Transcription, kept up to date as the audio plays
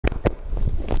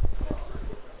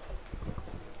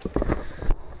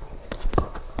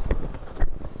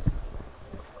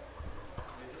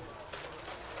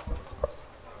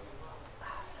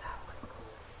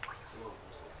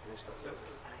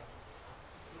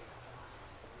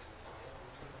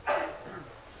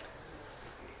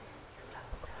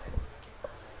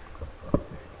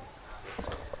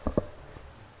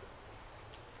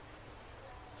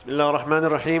بسم الله الرحمن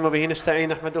الرحيم وبه نستعين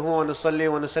نحمده ونصلي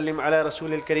ونسلم على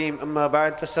رسول الكريم أما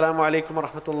بعد فالسلام عليكم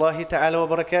ورحمة الله تعالى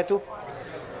وبركاته.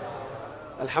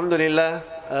 Alhamdulillah,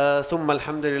 thumma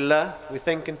alhamdulillah. We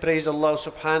thank and praise Allah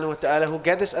subhanahu wa ta'ala who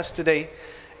gathers us today.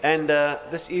 And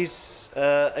this is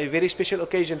a very special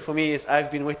occasion for me, as I've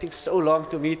been waiting so long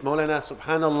to meet Maulana,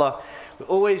 subhanallah. We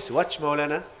always watch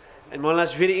Maulana, and Maulana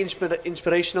is very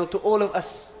inspirational to all of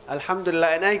us, alhamdulillah.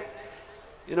 And I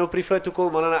prefer to call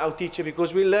Maulana our teacher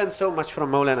because we learn so much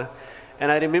from Maulana. And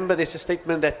I remember there's a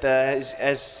statement that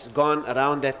has gone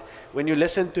around that when you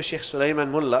listen to Shaykh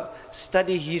Sulaiman Moola,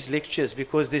 study his lectures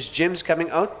because there's gems coming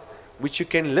out which you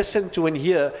can listen to and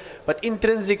hear, but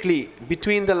intrinsically,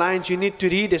 between the lines, you need to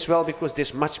read as well because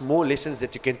there's much more lessons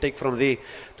that you can take from there.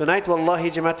 Tonight,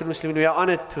 wallahi, Jamaatul Muslimin, we are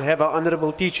honored to have our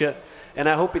honorable teacher, and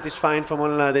I hope it is fine for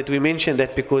Maulana that we mention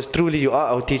that because truly you are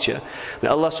our teacher. May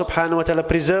Allah subhanahu wa ta'ala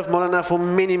preserve Maulana for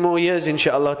many more years,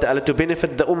 inshaAllah ta'ala, to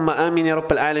benefit the ummah. Ameen ya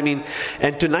Rabbil Alameen.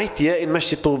 And tonight here in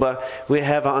Masjid Tulba, we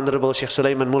have our honorable Shaykh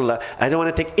Sulaiman Moola. I don't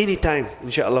want to take any time,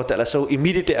 inshaAllah ta'ala, so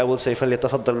immediately I will say,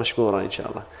 فَلْيَتَفَضَّلْ مَشْكُورًا,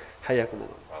 inshaAllah. حياكم الله.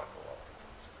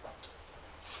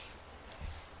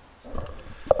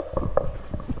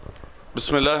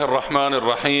 بسم الله الرحمن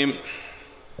الرحيم.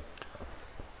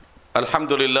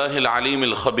 الحمد لله العليم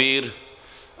الخبير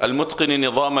المتقن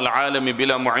نظام العالم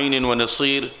بلا معين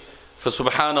ونصير،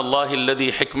 فسبحان الله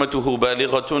الذي حكمته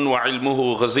بالغة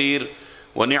وعلمه غزير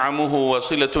ونعمه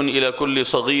واصلة إلى كل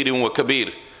صغير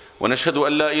وكبير، ونشهد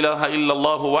أن لا إله إلا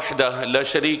الله وحده لا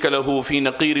شريك له في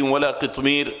نقير ولا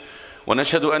قطمير،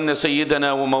 ونشهد أن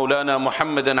سيدنا ومولانا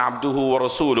محمدا عبده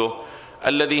ورسوله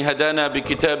الذي هدانا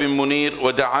بكتاب منير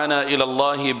ودعانا إلى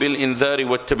الله بالإنذار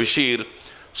والتبشير،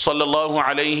 صلى الله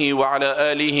عليه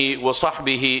وعلى آله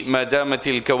وصحبه ما دامت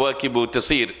الكواكب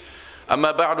تسير.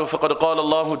 أما بعد، فقد قال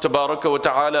الله تبارك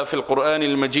وتعالى في القرآن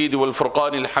المجيد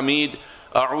والفرقان الحميد: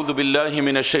 أعوذ بالله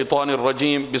من الشيطان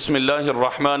الرجيم، بسم الله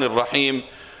الرحمن الرحيم.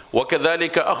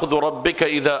 وكذلك أخذ ربك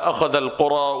إذا أخذ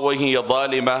القرى وهي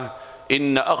ظالمة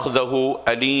إن أخذه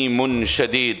أليم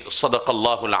شديد. صدق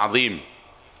الله العظيم.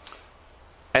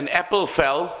 An apple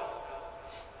fell,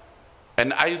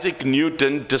 and Isaac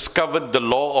Newton discovered the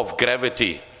law of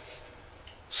gravity.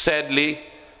 Sadly,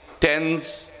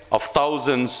 tens of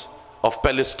thousands of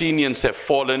Palestinians have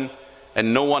fallen,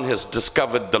 and no one has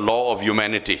discovered the law of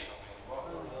humanity.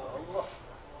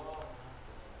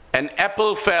 An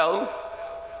apple fell,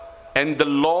 and the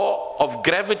law of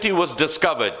gravity was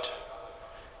discovered.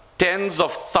 Tens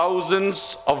of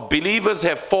thousands of believers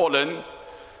have fallen,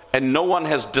 and no one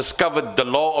has discovered the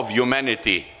law of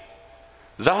humanity.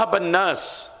 ذهب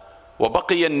الناس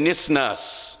وبقي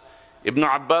النسناس. Ibn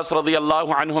Abbas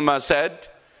radiallahu anhuma said,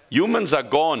 humans are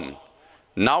gone.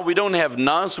 Now we don't have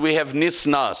nas, we have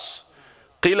nisnas.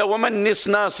 قيل ومن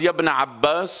nisnas يا ابن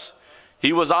Abbas?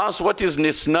 He was asked, what is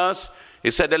nisnas?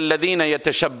 He said, الذين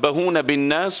يتشبهون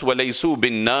بالناس وليسوا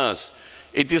بالناس.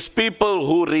 It is people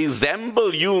who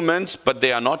resemble humans, but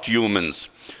they are not humans.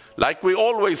 Like we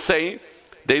always say,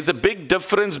 there is a big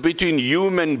difference between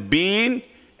human being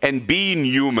and being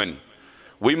human.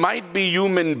 We might be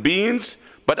human beings,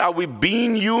 but are we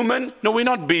being human? No, we're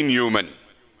not being human.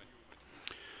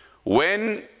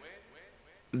 When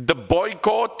the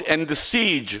boycott and the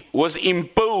siege was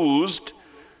imposed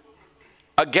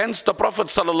against the Prophet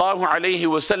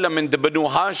ﷺ and the Banu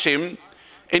Hashim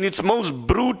in its most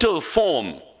brutal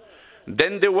form,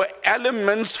 then there were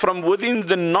elements from within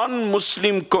the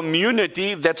non-Muslim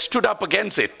community that stood up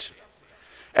against it.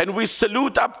 And we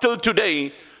salute up till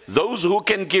today those who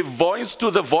can give voice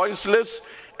to the voiceless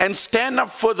and stand up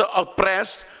for the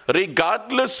oppressed,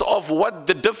 regardless of what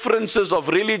the differences of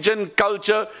religion,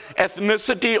 culture,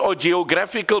 ethnicity, or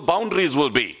geographical boundaries will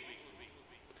be.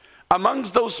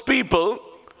 Amongst those people,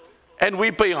 and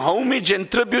we pay homage and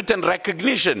tribute and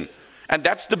recognition, and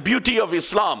that's the beauty of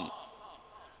Islam,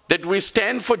 that we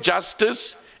stand for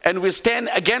justice and we stand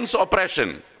against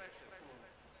oppression.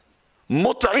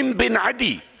 Mut'im bin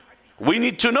Adi, we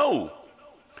need to know,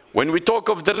 when we talk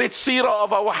of the rich seerah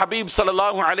of our Habib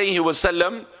sallallahu alayhi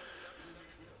wasallam,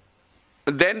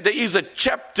 then there is a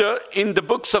chapter in the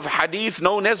books of hadith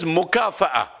known as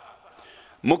Mukafa'a.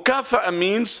 Mukafa'a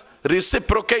means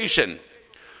reciprocation.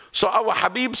 So our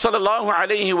Habib sallallahu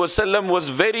alayhi wasallam was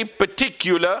very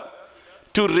particular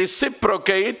to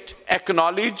reciprocate,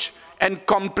 acknowledge, and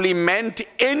compliment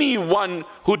anyone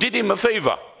who did him a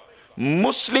favor,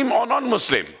 Muslim or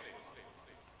non-Muslim.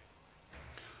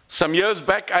 Some years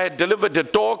back, I had delivered a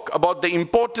talk about the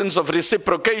importance of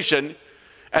reciprocation,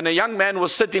 and a young man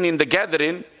was sitting in the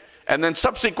gathering, and then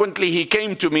subsequently he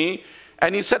came to me,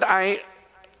 and he said, I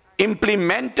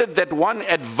implemented that one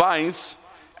advice,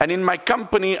 And in my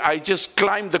company, I just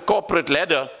climbed the corporate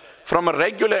ladder. From a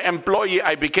regular employee,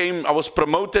 I was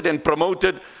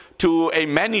promoted to a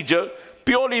manager,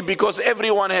 purely because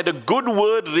everyone had a good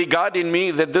word regarding me,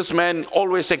 that this man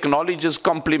always acknowledges,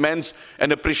 compliments,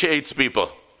 and appreciates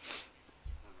people.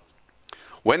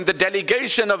 When the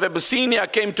delegation of Abyssinia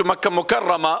came to Makkah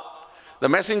Mukarramah, the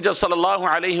Messenger sallallahu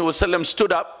alaihi wasallam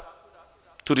stood up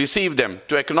to receive them,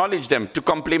 to acknowledge them, to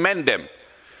compliment them.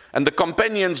 And the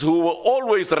companions who were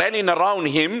always rallying around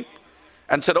him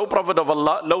and said, "O Prophet of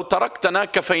Allah, لو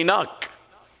تركتنا كفيناك.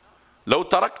 لو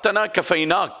تركتنا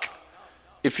كفيناك.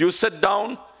 If you sit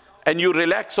down and you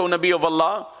relax, O Nabi of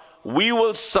Allah, we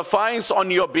will suffice on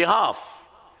your behalf."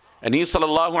 And he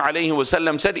sallallahu alayhi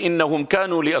wasallam said, "Innahum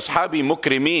kanu li ashabi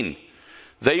mukrimin."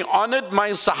 They honored my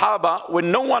Sahaba when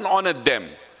no one honored them.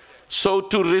 So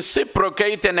to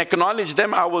reciprocate and acknowledge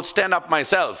them, I will stand up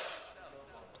myself.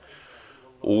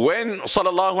 When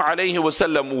sallallahu alayhi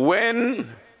wasallam,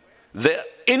 when the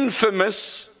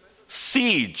infamous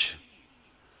siege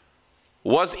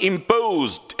was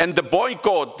imposed and the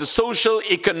boycott, the social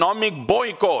economic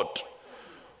boycott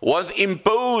was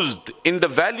imposed in the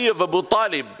valley of Abu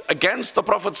Talib against the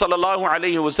Prophet sallallahu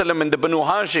alaihi wasallam and the Banu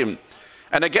Hashim.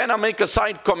 And again, I make a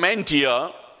side comment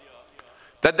here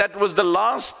that was the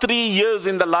last 3 years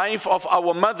in the life of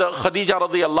our mother Khadija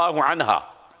radiyallahu anha.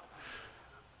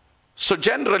 So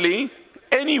generally,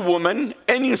 any woman,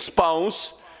 any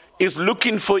spouse is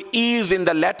looking for ease in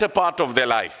the latter part of their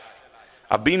life.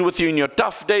 I've been with you in your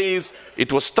tough days.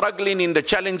 It was struggling in the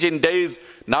challenging days.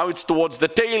 Now it's towards the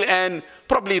tail end.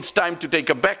 Probably it's time to take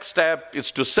a back step.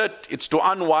 It's to sit, it's to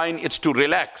unwind, it's to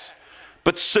relax.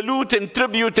 But salute and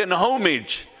tribute and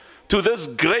homage to this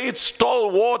great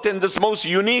stalwart and this most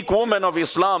unique woman of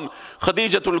Islam,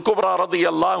 Khadijatul Kubra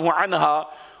radiyallahu anha,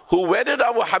 who wedded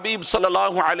our Habib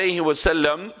sallallahu alayhi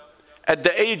wasallam at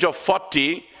the age of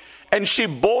 40, and she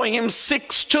bore him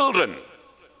 6 children.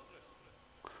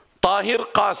 Tahir,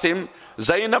 Qasim,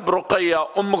 Zainab,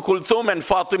 Ruqayya, Kulthum and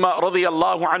Fatima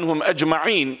radiyallahu anhum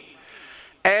ajma'een.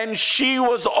 And she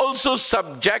was also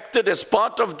subjected as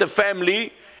part of the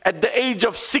family at the age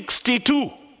of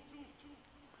 62.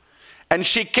 And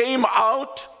she came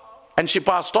out and she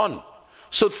passed on.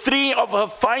 So 3 of her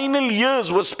final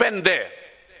years were spent there.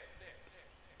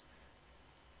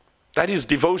 That is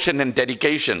devotion and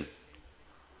dedication.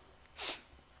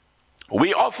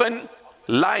 We often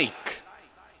like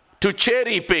to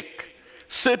cherry pick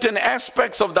certain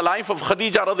aspects of the life of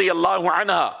Khadija radiyallahu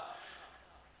anha.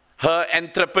 Her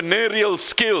entrepreneurial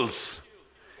skills.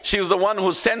 She was the one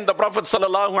who sent the Prophet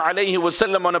sallallahu alaihi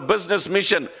wasallam on a business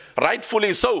mission,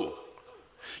 rightfully so.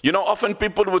 You know, often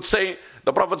people would say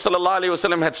the Prophet sallallahu alaihi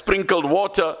wasallam had sprinkled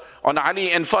water on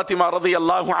Ali and Fatima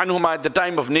radiyallahu anhuma at the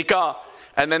time of nikah.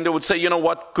 And then they would say, you know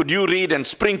what, could you read and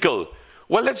sprinkle?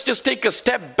 Well, let's just take a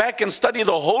step back and study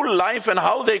the whole life and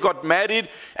how they got married.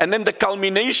 And then the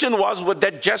culmination was with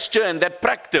that gesture and that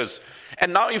practice.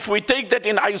 And now if we take that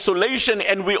in isolation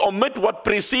and we omit what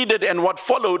preceded and what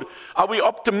followed, are we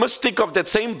optimistic of that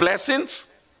same blessings?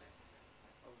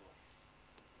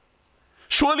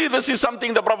 Surely this is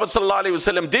something the Prophet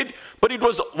ﷺ did, but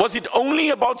was it only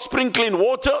about sprinkling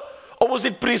water, or was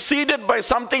it preceded by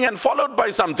something and followed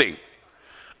by something?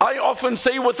 I often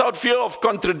say without fear of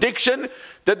contradiction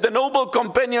that the noble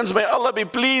companions, may Allah be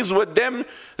pleased with them,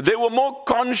 they were more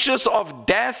conscious of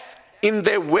death in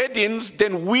their weddings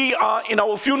than we are in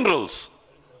our funerals.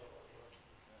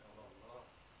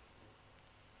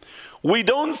 We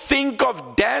don't think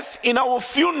of death in our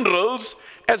funerals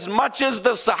as much as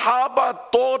the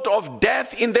Sahaba thought of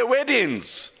death in their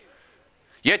weddings.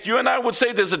 Yet you and I would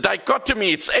say there's a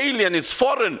dichotomy, it's alien, it's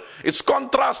foreign, it's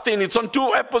contrasting, it's on 2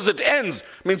 opposite ends.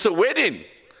 I mean, it's a wedding.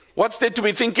 What's there to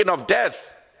be thinking of death?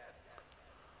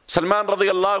 Sulaiman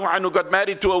radiyallahu anhu got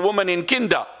married to a woman in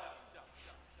Kinda.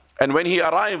 And when he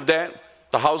arrived there,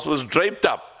 the house was draped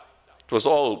up. It was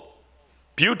all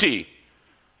beauty.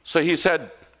 So he said,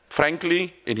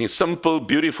 frankly, in his simple,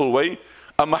 beautiful way,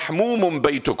 أَمَحْمُومٌ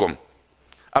بَيْتُكُمْ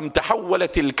أَمْ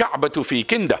تَحَوَّلَتِ الْكَعْبَةُ فِي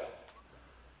كِنْدَةٍ.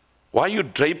 Why are you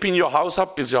draping your house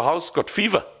up? Is your house got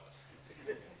fever?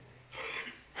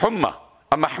 Humma.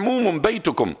 أَمَحْمُومٌ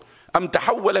بَيْتُكُمْ أَمْ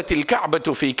تَحَوَّلَتِ الْكَعْبَةُ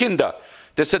فِي كِنْدَةٍ.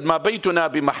 They said, مَا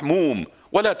بَيْتُنَا بِمَحْمُومٍ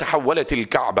وَلَا تَحَوَّلَتِ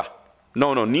الْكَعْبَةِ.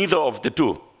 No, neither of the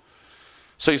two.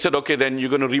 So he said, okay, then you're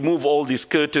going to remove all these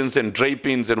curtains and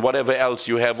drapings and whatever else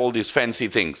you have, all these fancy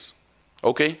things.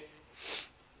 Okay?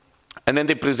 And then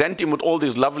they present him with all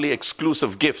these lovely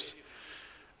exclusive gifts.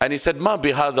 And he said, مَا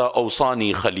بِهَذَا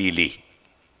أَوْصَانِي خَلِيلِي.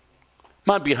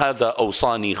 مَا بِهَذَا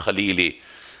أَوْصَانِي خَلِيلِي.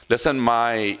 Listen,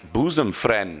 my bosom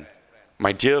friend,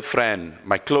 my dear friend,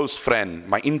 my close friend,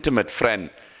 my intimate friend,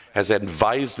 has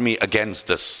advised me against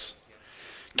this.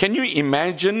 Can you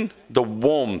imagine the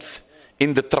warmth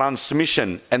in the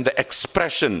transmission and the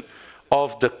expression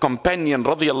of the companion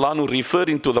radiallahu anhu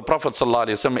referring to the Prophet sallallahu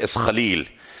alaihi wasallam as Khalil?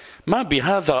 ما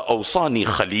بهذا أوصاني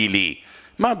خليلي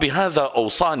ما بهذا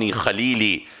أوصاني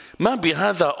خليلي ما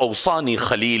بهذا أوصاني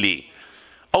خليلي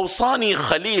أوصاني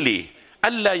خليلي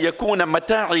ألا يكون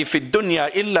متاعي في الدنيا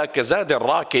إلا كزاد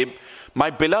الراكب. My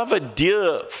beloved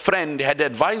dear friend had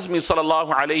advised me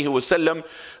sallallahu alayhi wasallam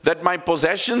that my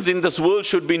possessions in this world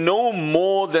should be no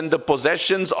more than the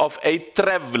possessions of a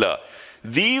traveler.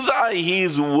 These are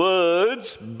his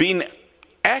words being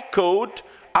echoed,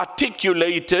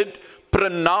 articulated,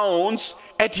 pronounced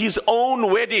at his own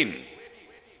wedding.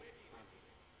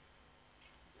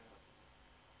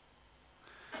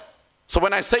 So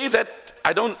when I say that,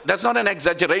 that's not an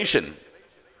exaggeration.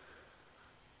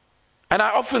 And I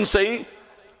often say,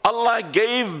 Allah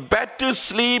gave better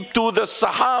sleep to the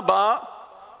Sahaba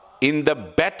in the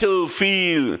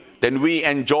battlefield than we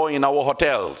enjoy in our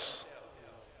hotels.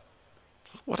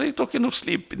 What are you talking of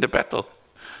sleep in the battle?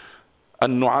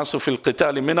 An-nu'asu fil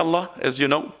qitali min Allah, as you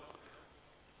know.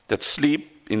 That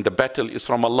sleep in the battle is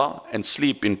from Allah and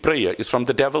sleep in prayer is from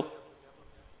the devil.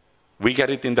 We get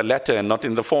it in the latter and not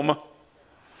in the former.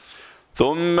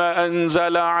 ثم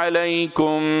أنزل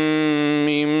عليكم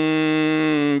من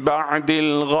بعد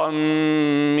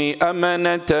الغم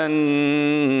أمنة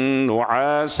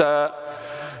نعاسا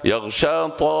يغشى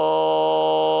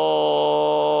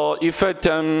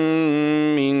طائفة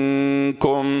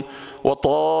منكم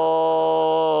وطائفة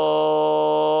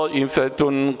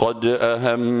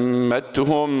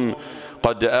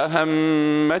قد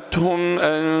أهمتهم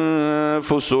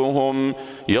أنفسهم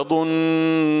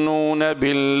يظنون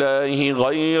بالله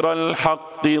غير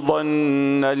الحق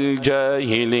ظن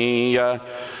الجاهلية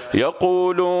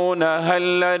يقولون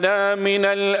هل لنا من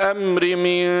الأمر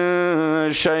من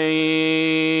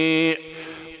شيء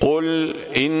قل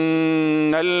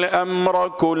إن الأمر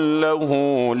كله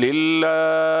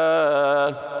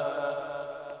لله.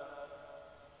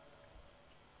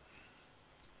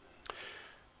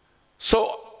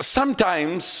 So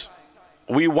sometimes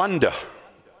we wonder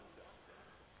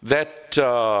that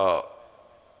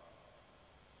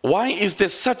why is there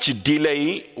such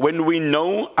delay when we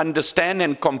know, understand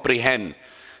and comprehend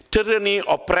tyranny,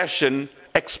 oppression,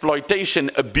 exploitation,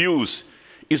 abuse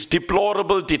is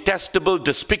deplorable, detestable,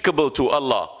 despicable to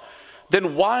Allah.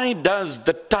 Then why does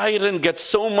the tyrant get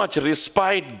so much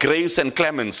respite, grace and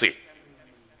clemency?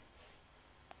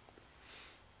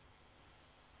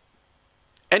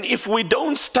 And if we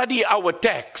don't study our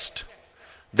text,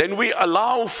 then we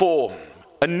allow for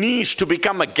a niche to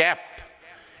become a gap,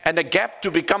 and a gap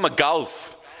to become a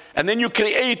gulf. And then you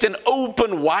create an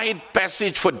open, wide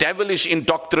passage for devilish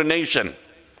indoctrination.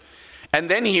 And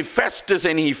then he festers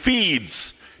and he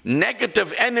feeds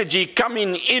negative energy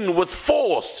coming in with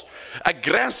force,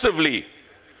 aggressively,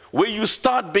 where you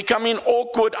start becoming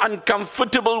awkward,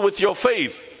 uncomfortable with your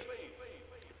faith.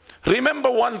 Remember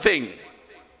one thing.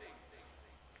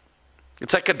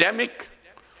 It's academic,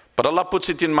 but Allah puts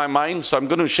it in my mind, so I'm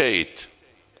going to share it.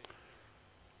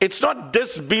 It's not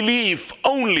disbelief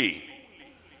only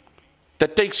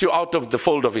that takes you out of the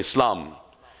fold of Islam.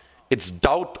 It's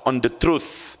doubt on the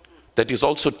truth that is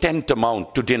also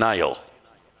tantamount to denial.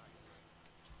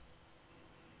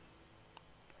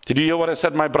 Did you hear what I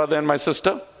said, my brother and my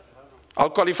sister? I'll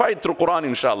qualify it through Quran,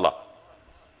 inshallah.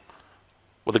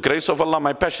 With the grace of Allah,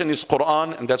 my passion is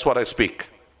Quran, and that's what I speak.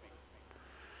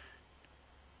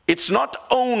 It's not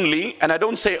only, and I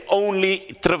don't say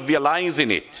only,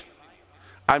 trivializing it.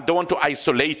 I don't want to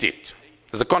isolate it.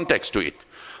 There's a context to it.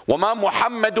 وَمَا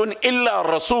مُحَمَّدٌ إِلَّا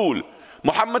رَسُولٌ.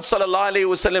 Muhammad sallallahu alayhi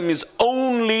wa sallam is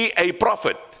only a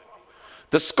prophet.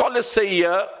 The scholars say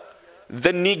here,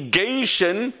 the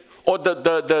negation or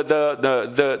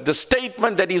the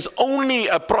statement that he's only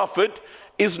a prophet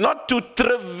is not to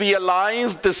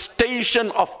trivialize the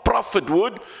station of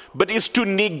prophethood, but is to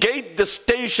negate the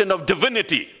station of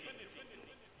divinity.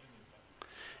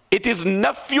 It is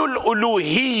nafyul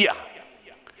uluhiyya.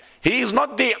 He is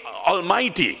not the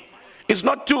Almighty. It's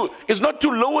not to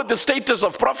lower the status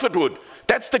of prophethood.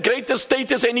 That's the greatest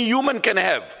status any human can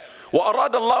have.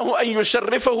 وَأَرَادَ اللَّهُ أَن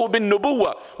يُشَرِّفَهُ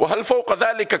بِالنُّبُوَّةِ وَهَلْ فَوْقَ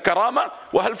ذَلِكَ كَرَامَةٌ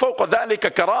وَهَلْ فَوْقَ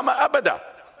ذَلِكَ كَرَامَةٌ أَبَدًا.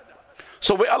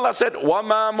 So where Allah said,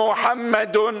 وَمَا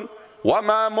مُحَمَّدٌ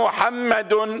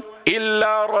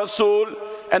إِلَّا رَسُولٌ,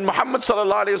 and Muhammad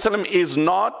sallallahu alayhi wa sallam is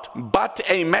not but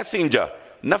a messenger.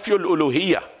 Nafyul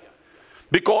uluhiyya.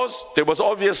 Because there was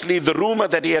obviously the rumor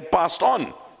that he had passed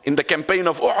on in the campaign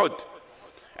of Uhud.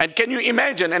 And can you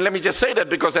imagine, and let me just say that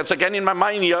because that's again in my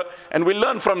mind here, and we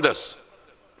learn from this.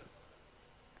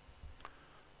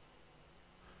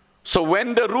 So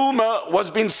when the rumor was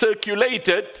being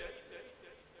circulated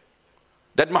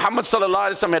that Muhammad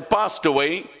sallallahu alaihi wasallam had passed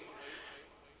away,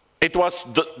 it was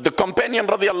the companion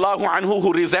radiallahu anhu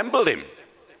who resembled him.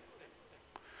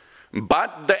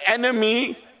 But the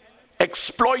enemy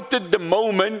exploited the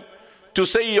moment to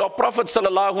say your Prophet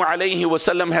sallallahu alaihi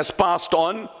wasallam has passed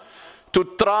on, to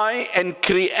try and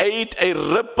create a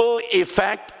ripple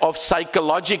effect of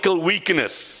psychological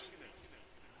weakness.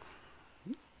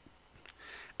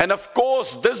 And of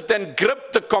course, this then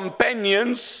gripped the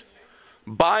companions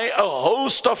by a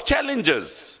host of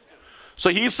challenges. So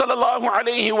he sallallahu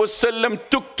alaihi wasallam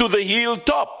took to the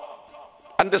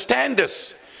hilltop. Understand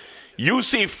this. You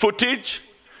see footage,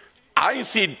 I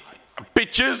see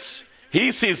pictures,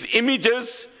 he sees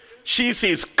images, she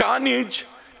sees carnage,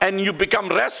 and you become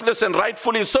restless, and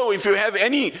rightfully so. If you have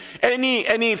any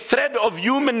thread of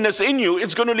humanness in you,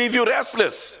 it's going to leave you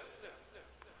restless.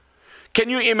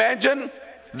 Can you imagine?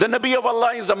 The Nabi of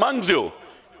Allah is amongst you.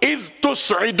 إِذْ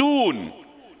تُسْعِدُونَ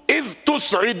إِذْ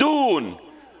تُسْعِدُونَ.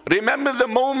 Remember the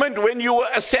moment when you were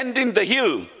ascending the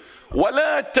hill.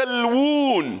 وَلَا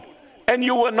تَلْوُونَ. And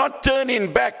you were not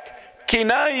turning back.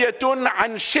 كِنَايَةٌ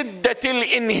عَنْ شِدَّةِ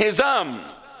الْإِنْهِزَامِ.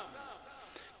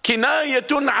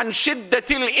 كِنَايَةٌ عَنْ شِدَّةِ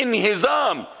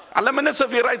الْإِنْهِزَامِ. Allama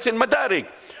Nasafi writes in Madarik,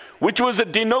 which was a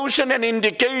denotion, an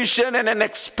indication, and an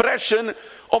expression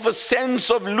of a sense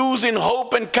of losing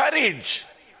hope and courage.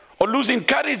 Or losing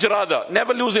courage rather,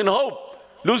 never losing hope,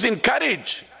 losing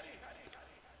courage.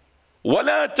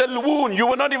 وَلَا تَلْوُونَ. You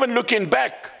were not even looking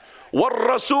back.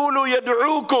 وَالرَّسُولُ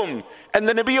يَدْعُوكُمْ. And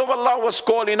the Nabi of Allah was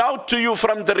calling out to you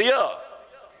from the rear.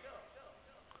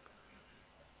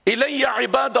 إِلَيَّ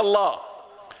عِبَادَ اللَّهِ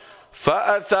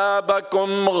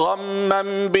فَأَثَابَكُمْ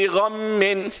غَمًّا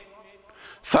بِغَمٍّ.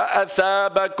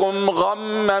 فَأَثَابَكُمْ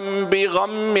غَمًّا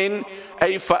بِغَمٍّ.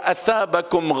 أي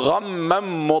فَأَثَابَكُمْ غَمًّا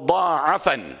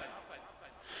مُضَاعَفًا.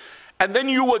 And then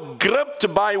you were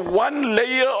gripped by one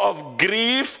layer of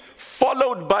grief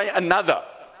followed by another.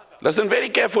 Listen very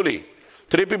carefully.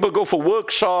 Today people go for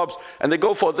workshops and they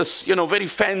go for this, very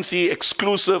fancy,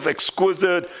 exclusive,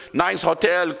 exquisite, nice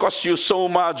hotel, costs you so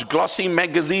much, glossy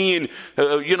magazine,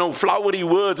 flowery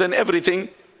words and everything.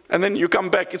 And then you come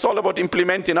back, it's all about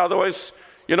implementing. Otherwise,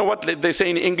 you know what they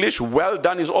say in English? Well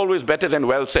done is always better than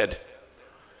well said.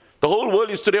 The whole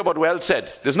world is today about well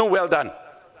said. There's no well done.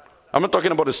 I'm not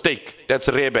talking about a steak. That's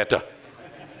rare better.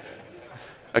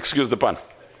 Excuse the pun.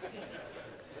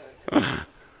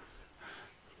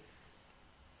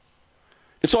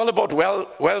 It's all about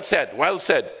well said, well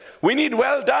said. We need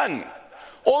well done.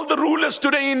 All the rulers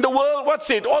today in the world, what's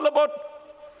it? All about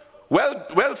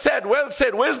well said, well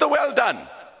said. Where's the well done?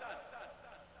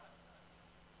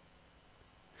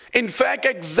 In fact,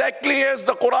 exactly as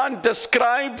the Quran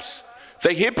describes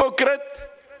the hypocrite,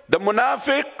 the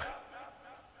munafiq,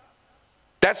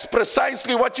 that's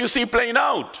precisely what you see playing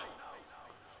out.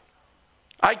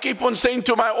 I keep on saying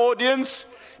to my audience,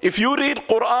 if you read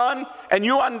Quran and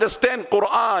you understand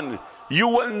Quran, you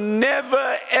will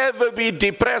never ever be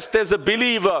depressed as a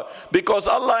believer, because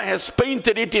Allah has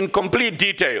painted it in complete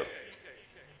detail.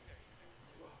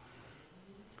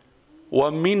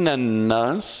 وَمِنَ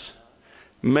النَّاسِ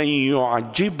مَنْ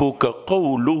يُعْجِبُكَ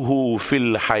قَوْلُهُ فِي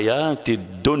الْحَيَاةِ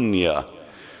الدُّنْيَا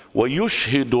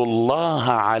وَيُشْهِدُ اللَّهَ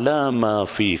عَلَى مَا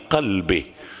فِي قَلْبِهِ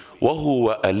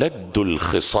وَهُوَ أَلَدُّ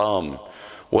الْخِصَامِ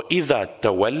وَإِذَا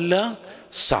تَوَلَّى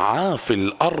سَعَى فِي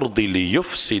الْأَرْضِ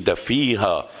لِيُفْسِدَ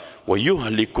فِيهَا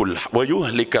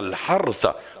وَيُهْلِكَ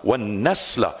الْحَرْثَ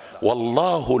وَالنَّسْلَ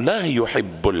وَاللَّهُ لَا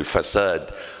يُحِبُّ الْفَسَادَ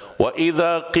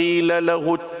وَإِذَا قِيلَ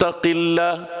لَهُ اتَّقِ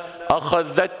اللَّهَ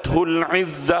أَخَذَتْهُ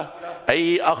الْعِزَّةُ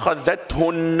أي أخذته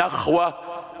النخوة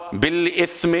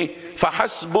بالإثم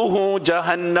فحسبه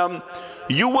جهنم.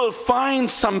 You will find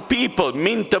some people,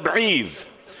 min tab'idh,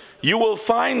 you will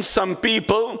find some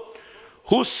people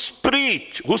whose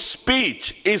speech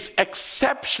is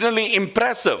exceptionally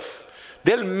impressive.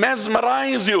 They'll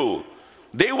mesmerize you.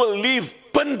 They will leave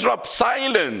pin drop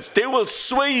silence. They will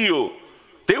sway you.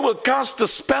 They will cast a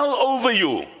spell over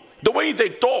you. The way they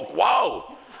talk,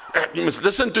 wow. You must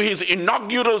listen to his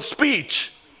inaugural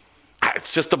speech.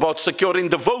 It's just about securing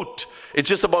the vote. It's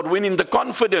just about winning the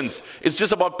confidence. It's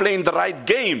just about playing the right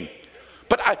game.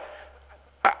 But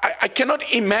I cannot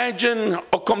imagine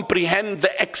or comprehend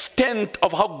the extent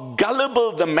of how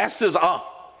gullible the masses are.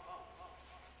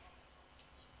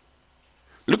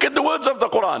 Look at the words of the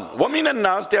Quran. وَمِنَ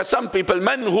النَّاسِ. There are some people,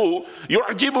 مَنْ هُ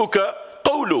يُعْجِبُكَ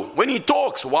قَوْلُ. When he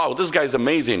talks, wow, this guy is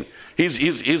amazing.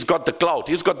 He's got the clout.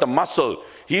 He's got the muscle.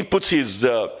 He puts his,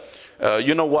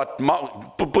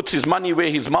 puts his money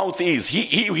where his mouth is.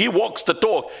 He walks the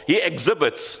talk. He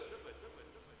exhibits.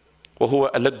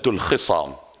 وَهُوَ أَلَدُّ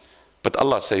الْخِصَامِ. But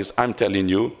Allah says, I'm telling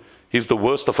you, he's the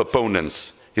worst of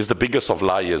opponents. He's the biggest of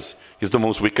liars. He's the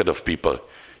most wicked of people.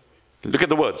 Look at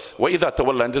the words. وَإِذَا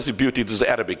تَوَلَّى, and this is beauty, this is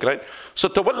Arabic, right? So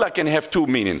tawalla can have two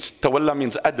meanings. Tawalla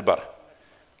means adbar.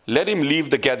 Let him leave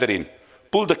the gathering.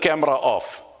 Pull the camera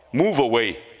off. Move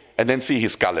away. And then see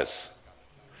his colors.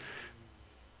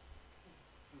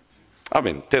 I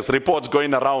mean, there's reports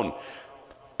going around.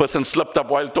 Person slipped up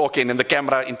while talking and the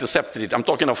camera intercepted it. I'm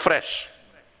talking of fresh.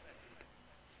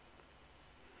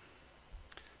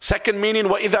 Second meaning,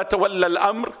 وَإِذَا تَوَلَّى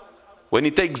الْأَمْرِ, when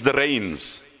he takes the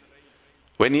reins.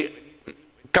 When he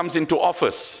comes into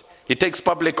office, he takes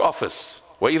public office.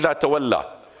 وَإِذَا تَوَلَّى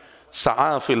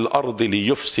سَعَى فِي الْأَرْضِ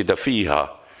لِيُفْسِدَ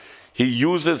فِيهَا. He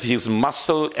uses his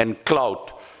muscle and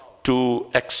clout to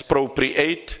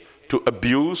expropriate, to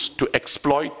abuse, to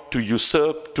exploit, to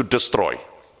usurp, to destroy.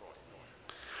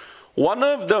 One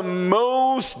of the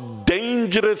most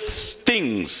dangerous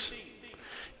things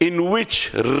in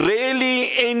which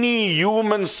really any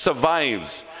human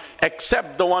survives,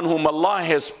 except the one whom Allah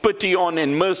has pity on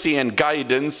and mercy and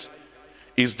guidance,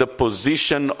 is the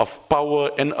position of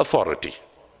power and authority.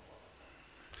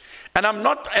 And I'm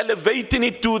not elevating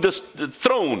it to the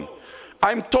throne.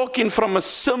 I'm talking from a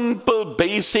simple,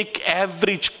 basic,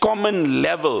 average, common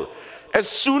level. As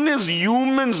soon as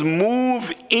humans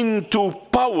move into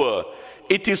power,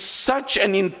 it is such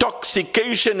an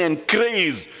intoxication and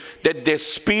craze that their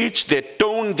speech, their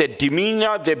tone, their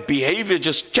demeanor, their behavior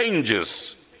just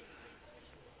changes.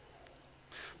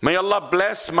 May Allah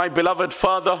bless my beloved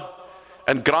father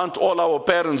and grant all our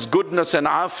parents goodness and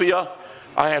afiyah.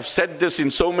 I have said this in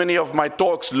so many of my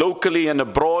talks locally and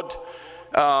abroad.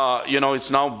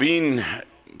 It's now been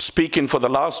speaking for the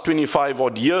last 25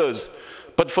 odd years.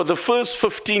 But for the first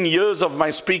 15 years of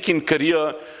my speaking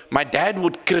career, my dad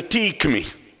would critique me.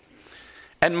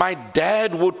 And my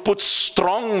dad would put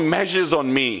strong measures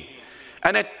on me.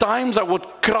 And at times I would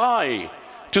cry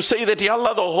to say that, Ya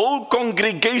Allah, the whole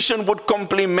congregation would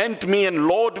compliment me and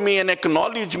laud me and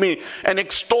acknowledge me and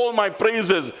extol my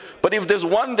praises. But if there's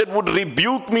one that would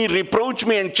rebuke me, reproach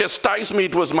me and chastise me,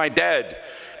 it was my dad.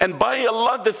 And by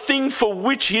Allah, the thing for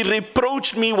which he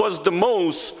reproached me was the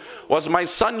most, was, my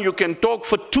son, you can talk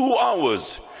for 2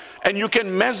 hours and you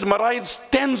can mesmerize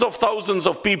tens of thousands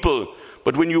of people.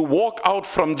 But when you walk out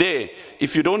from there,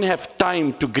 if you don't have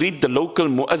time to greet the local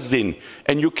muazzin,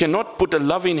 and you cannot put a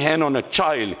loving hand on a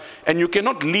child, and you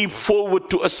cannot leap forward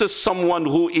to assist someone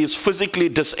who is physically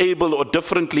disabled or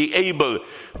differently able,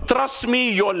 trust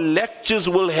me, your lectures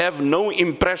will have no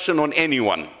impression on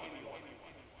anyone.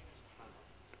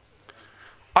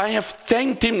 I have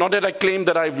thanked him, not that I claim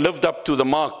that I've lived up to the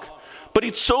mark, but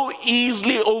it's so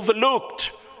easily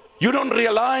overlooked. You don't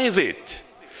realize it.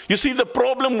 You see, the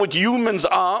problem with humans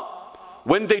are,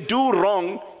 when they do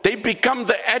wrong, they become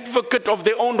the advocate of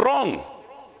their own wrong.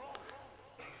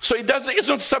 So it's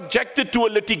not subjected to a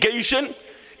litigation.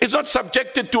 It's not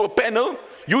subjected to a panel.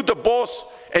 You the boss,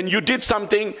 and you did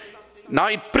something, now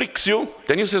it pricks you.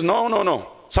 Then he says, no.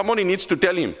 Somebody needs to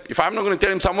tell him. If I'm not going to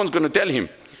tell him, someone's going to tell him.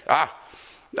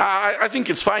 I think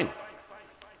it's fine.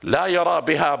 لا يرى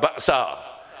بها بأسا.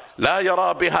 لا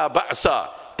يرى بها بأسا.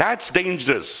 That's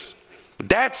dangerous.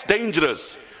 That's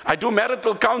dangerous. I do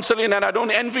marital counseling and I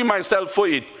don't envy myself for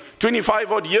it.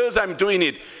 25 odd years I'm doing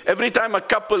it. Every time a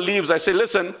couple leaves, I say,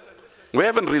 listen, we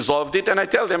haven't resolved it. And I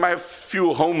tell them I have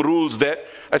few home rules there.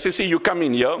 I say, see, you come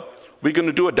in here, we're going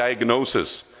to do a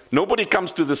diagnosis. Nobody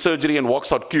comes to the surgery and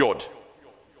walks out cured.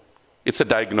 It's a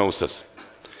diagnosis.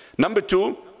 Number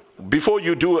two, before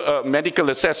you do a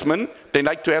medical assessment, they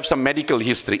like to have some medical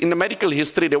history. In the medical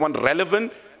history, they want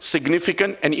relevant,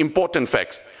 significant, and important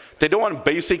facts. They don't want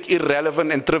basic,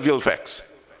 irrelevant, and trivial facts.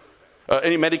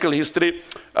 Any medical history?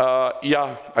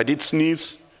 Yeah, I did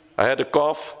sneeze. I had a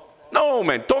cough. No,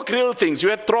 man, talk real things.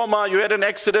 You had trauma, you had an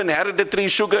accident, hereditary,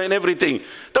 sugar, and everything.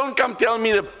 Don't come tell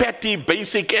me the petty,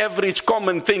 basic, average,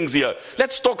 common things here.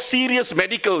 Let's talk serious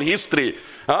medical history.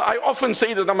 I often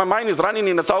say that my mind is running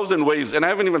in 1,000 ways, and I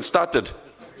haven't even started.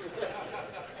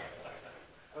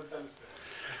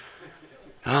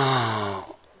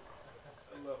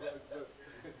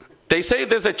 They say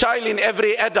there's a child in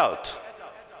every adult,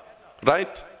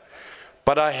 right?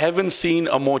 But I haven't seen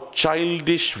a more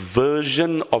childish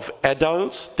version of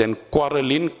adults than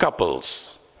quarreling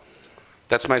couples.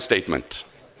 That's my statement.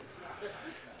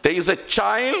 There is a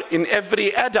child in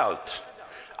every adult.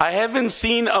 I haven't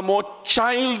seen a more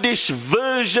childish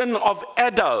version of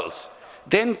adults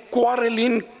than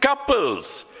quarreling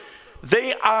couples.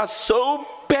 They are so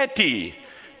petty.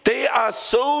 They are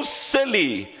so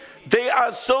silly. They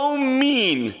are so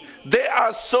mean. They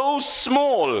are so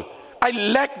small. I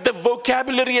lack the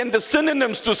vocabulary and the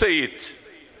synonyms to say it.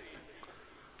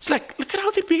 It's like, look at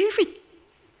how they're behaving.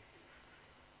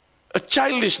 A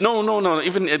childish, no,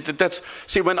 even that's,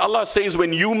 see, when Allah says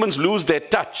when humans lose their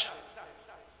touch,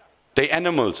 they're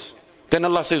animals. Then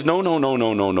Allah says, no.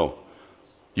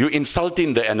 You're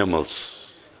insulting the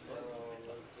animals.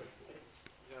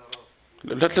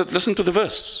 Listen to the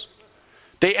verse.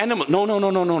 They animal.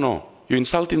 No. You're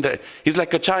insulting the. He's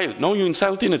like a child. No, you're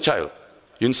insulting a child.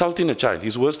 You're insulting a child.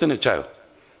 He's worse than a child.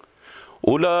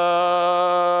 أولئك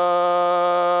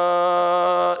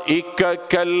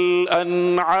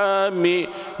كالأنعام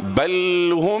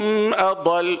بل هم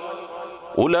أضل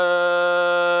أولئك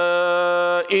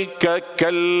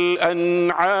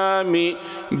كالأنعام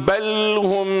بل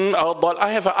هم أضل. I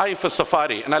have an eye for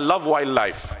safari and I love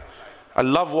wildlife. I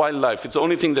love wildlife. It's the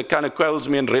only thing that kind of quells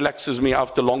me and relaxes me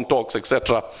after long talks,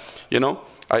 etc. You know,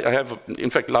 I have,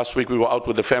 in fact, last week we were out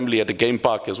with the family at the game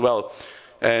park as well.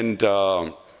 And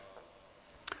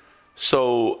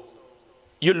so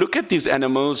you look at these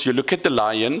animals, you look at the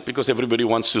lion, because everybody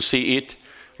wants to see it,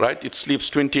 right? It sleeps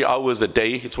 20 hours a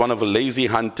day. It's one of the lazy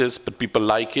hunters, but people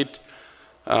like it.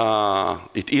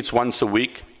 It eats once a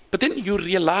week. But then you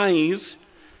realize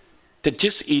that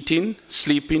just eating,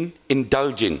 sleeping,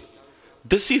 indulging,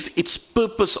 this is its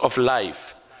purpose of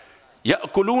life.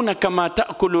 يأكلون كما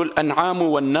تأكل الأنعام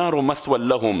والنار مثوى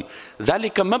لهم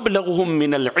ذلك مبلغهم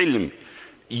من العلم.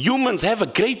 Humans have a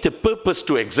greater purpose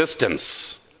to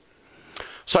existence.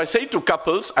 So I say to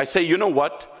couples, I say, you know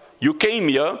what? You came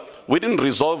here, we didn't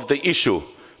resolve the issue,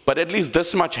 but at least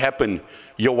this much happened.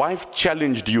 Your wife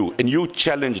challenged you and you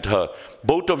challenged her.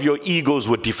 Both of your egos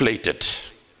were deflated.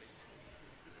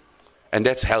 And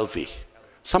that's healthy.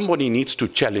 Somebody needs to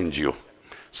challenge you.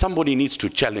 Somebody needs to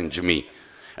challenge me.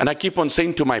 And I keep on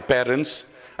saying to my parents,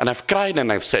 and I've cried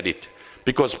and I've said it,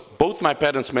 because both my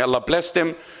parents, may Allah bless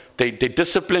them, they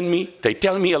discipline me, they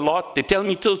tell me a lot, they tell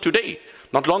me till today.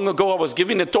 Not long ago I was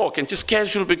giving a talk, and just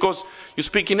casual, because you're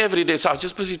speaking every day, so I was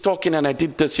just busy talking, and I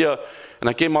did this here, and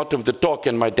I came out of the talk,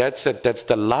 and my dad said, that's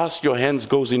the last your hands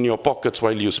goes in your pockets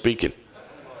while you're speaking.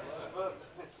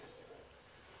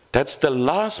 That's the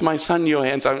last, my son, your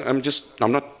hands. I'm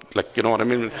not like, you know what I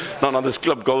mean? No, this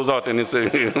club goes out and it's,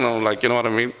 you know, like, you know what I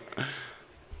mean?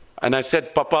 And I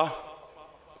said, Papa,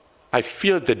 I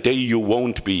fear the day you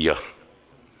won't be here.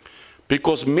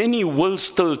 Because many will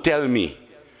still tell me,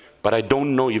 but I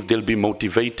don't know if they'll be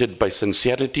motivated by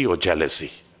sincerity or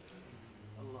jealousy.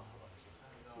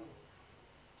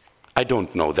 I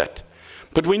don't know that.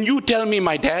 But when you tell me,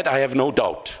 my dad, I have no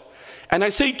doubt. And I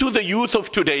say to the youth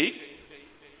of today,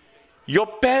 your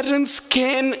parents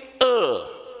can err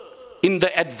in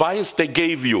the advice they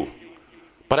gave you,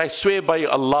 but I swear by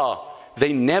Allah,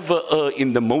 they never err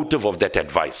in the motive of that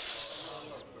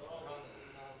advice.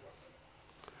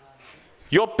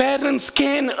 Your parents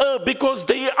can err because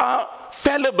they are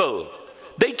fallible.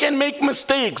 They can make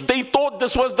mistakes. They thought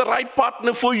this was the right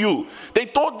partner for you. They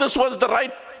thought this was the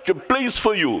right place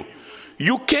for you.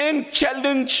 You can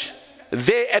challenge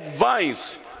their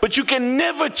advice, but you can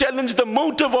never challenge the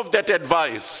motive of that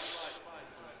advice.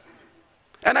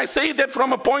 And I say that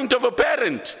from a point of a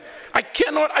parent. I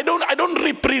don't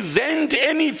represent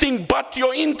anything but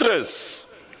your interests.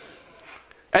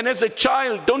 And as a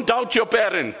child, don't doubt your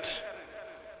parent,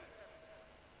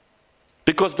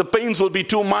 because the pains will be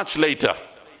too much later.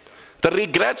 The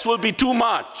regrets will be too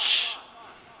much.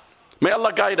 May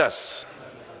Allah guide us.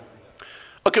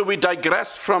 Okay, we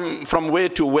digress from where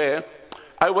to where.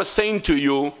 I was saying to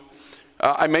you,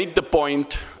 I made the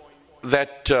point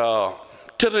that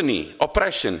tyranny,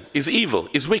 oppression is evil,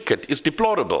 is wicked, is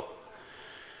deplorable.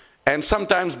 And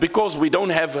sometimes because we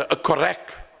don't have a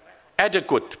correct,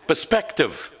 adequate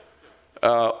perspective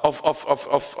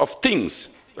of things.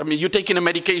 I mean, you're taking a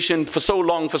medication for so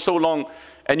long,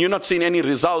 and you're not seeing any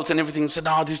results and everything. You say,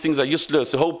 no, these things are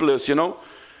useless, hopeless, you know.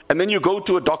 And then you go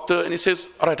to a doctor and he says,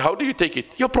 all right, how do you take it?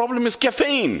 Your problem is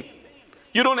caffeine.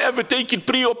 You don't ever take it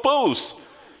pre or post.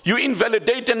 You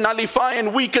invalidate and nullify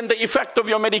and weaken the effect of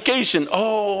your medication.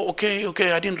 Oh,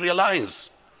 okay, I didn't realize.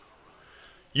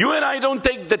 You and I don't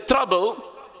take the trouble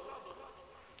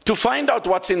to find out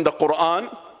what's in the Quran.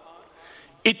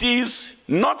 It is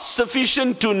not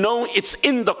sufficient to know it's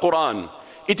in the Quran.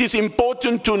 It is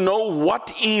important to know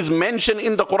what is mentioned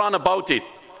in the Quran about it.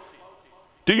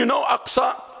 Do you know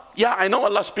Aqsa? Yeah, I know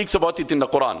Allah speaks about it in the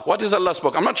Quran. What is Allah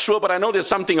spoke? I'm not sure, but I know there's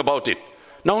something about it.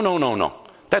 No.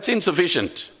 That's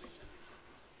insufficient.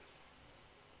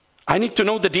 I need to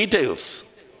know the details.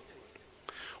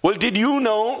 Well, did you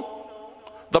know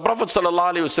the Prophet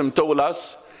ﷺ told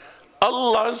us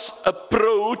Allah's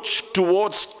approach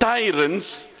towards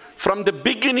tyrants from the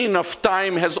beginning of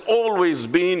time has always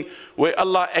been where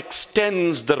Allah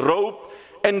extends the rope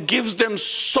and gives them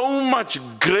so much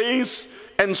grace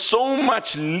and so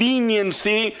much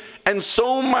leniency and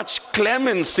so much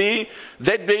clemency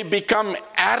that they become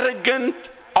arrogant,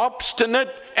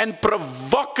 obstinate, and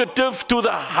provocative to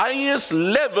the highest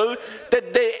level,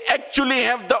 that they actually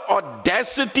have the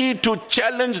audacity to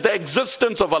challenge the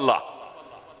existence of Allah.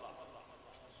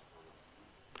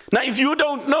 Now, if you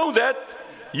don't know that,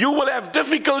 you will have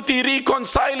difficulty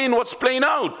reconciling what's playing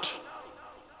out.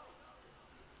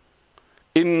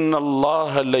 إن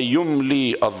الله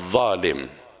ليملي الظالم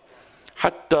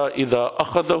حتى إذا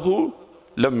أخذه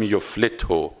لم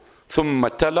يفلته ثم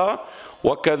تلا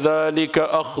وكذلك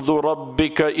أخذ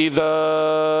ربك إذا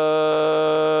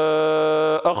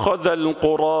أخذ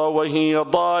القرى وهي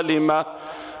ظالمة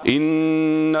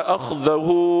إن أخذه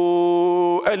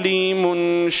أليم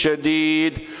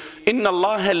شديد. إن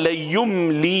الله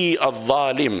ليملي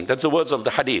الظالم. That's the words of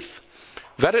the hadith.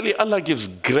 Verily, Allah gives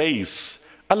grace,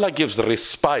 Allah gives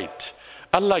respite,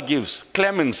 Allah gives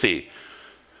clemency.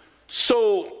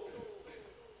 So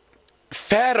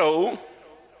Pharaoh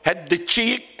had the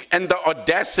cheek and the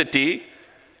audacity,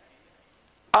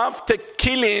 after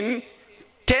killing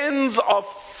tens of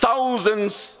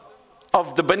thousands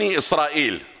of the Bani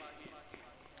Israel,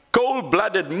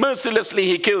 cold-blooded, mercilessly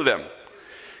he killed them.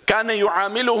 كان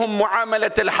يعاملهم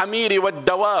معاملة الحمير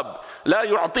والدواب لا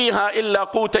يعطيها إلا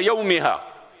قوت يومها.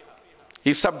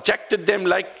 He subjected them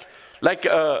like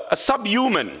a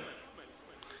subhuman.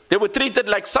 They were treated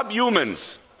like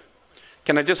subhumans.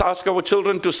 Can I just ask our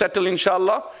children to settle,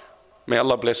 inshallah? May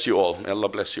Allah bless you all. May Allah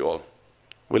bless you all.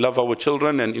 We love our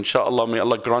children, and inshallah may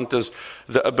Allah grant us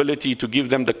the ability to give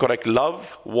them the correct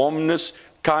love, warmness,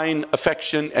 kind,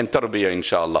 affection, and tarbiyah,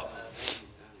 inshallah.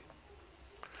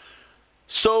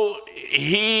 So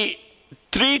he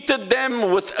treated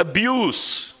them with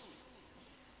abuse,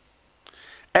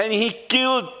 and he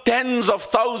killed tens of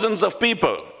thousands of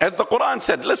people. As the Quran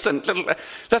said, listen,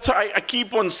 that's why I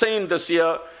keep on saying this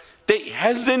here. There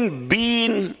hasn't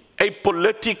been a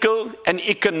political, an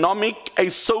economic, a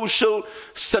social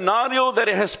scenario that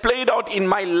has played out in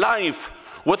my life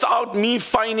without me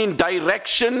finding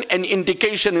direction and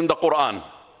indication in the Quran.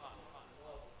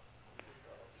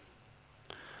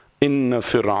 Inna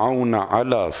Fir'auna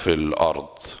ala fil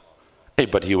ard. Hey,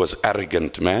 but he was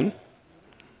arrogant, man.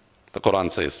 The Quran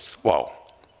says, wow.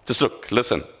 Just look,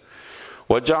 listen.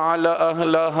 وَجَعَلَ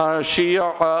أَهْلَهَا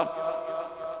شِيَعًا.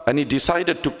 And he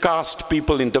decided to caste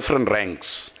people in different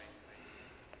ranks.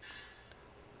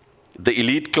 The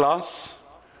elite class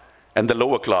and the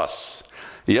lower class.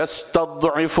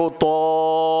 يَسْتَضْعِفُ طَائِفَةً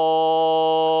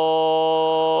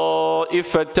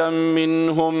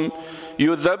مِّنْهُمْ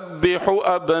يُذَبِّحُ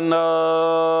أَبْنَاءَهُمْ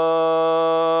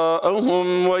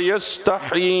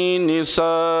وَيَسْتَحْيِي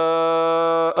نِسَاءَهُمْ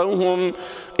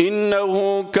إِنَّهُ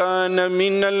كَانَ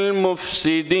مِنَ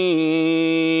الْمُفْسِدِينَ.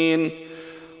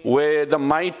 Where the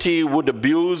mighty would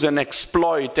abuse and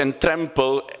exploit and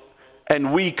trample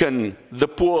and weaken the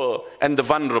poor and the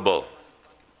vulnerable.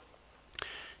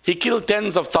 He killed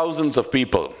tens of thousands of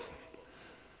people.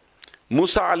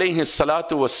 Musa alayhi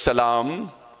salatu was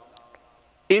salam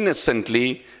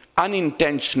innocently,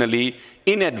 unintentionally,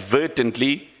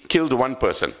 inadvertently killed one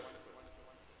person.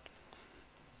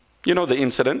 You know the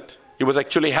incident? He was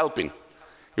actually helping.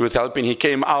 He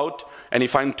came out and he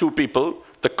found two people,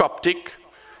 the Coptic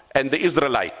and the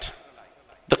Israelite,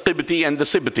 the Qibti and the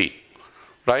Sibti,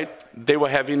 right? They were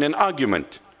having an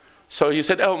argument. So he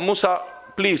said, oh, Musa,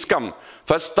 please come.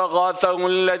 فَاسْتَغَاثَهُ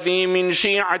الَّذِي مِنْ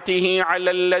شِيعَتِهِ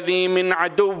عَلَى الَّذِي مِنْ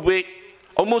عَدُوِّهِ.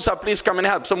 Oh, Musa, please come and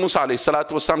help. So Musa alayhi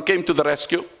salatu wasalam came to the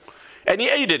rescue and he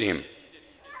aided him.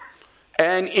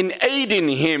 And in aiding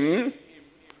him,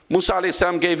 Musa alayhi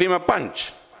salam gave him a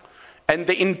punch. And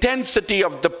the intensity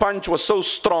of the punch was so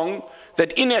strong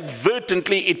that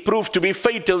inadvertently it proved to be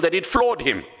fatal, that it floored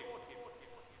him.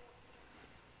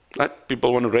 Right?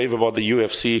 People want to rave about the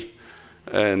UFC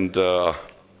and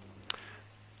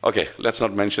okay, let's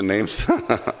not mention names.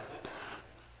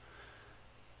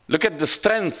 Look at the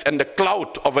strength and the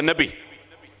clout of a Nabi.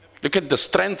 Look at the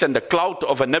strength and the clout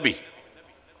of a Nabi.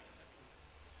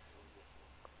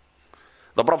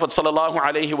 The Prophet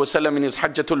ﷺ in his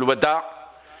Hajjatul Wada',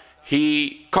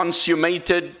 he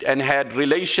consummated and had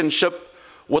relationship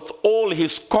with all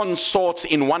his consorts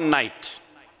in one night.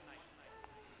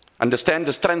 Understand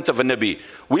the strength of a Nabi.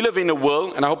 We live in a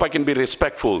world, and I hope I can be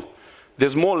respectful,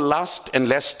 there's more lust and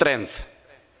less strength.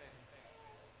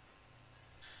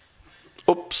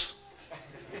 Oops.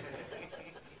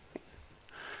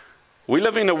 We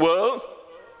live in a world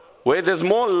where there's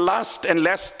more lust and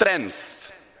less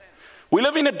strength. We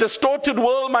live in a distorted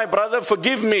world, my brother,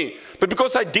 forgive me. But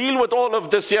because I deal with all of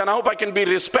this here, and I hope I can be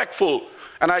respectful,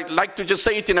 and I'd like to just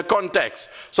say it in a context.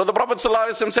 So the Prophet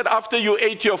ﷺ said, after you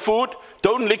ate your food,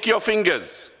 don't lick your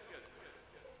fingers.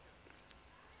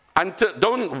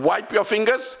 Don't wipe your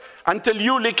fingers until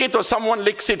you lick it or someone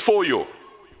licks it for you.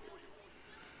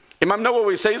 Imam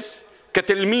Nawawi says,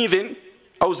 كَتِلْمِيذٍ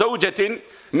أَوْ زَوْجَةٍ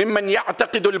مِمَّنْ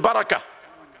يَعْتَقِدُ الْبَرَكَةِ.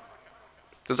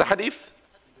 There's a hadith.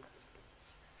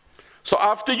 So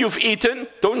after you've eaten,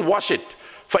 don't wash it.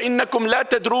 فَإِنَّكُمْ لَا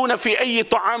تَدْرُونَ فِي أَيِّ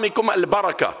طَعَامِكُمْ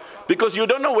الْبَرَكَةِ. Because you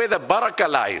don't know where the barakah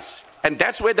lies. And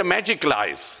that's where the magic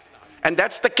lies. And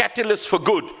that's the catalyst for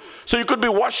good. So you could be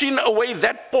washing away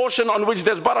that portion on which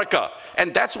there's barakah.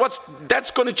 And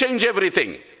that's going to change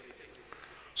everything.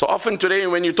 So often today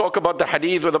when you talk about the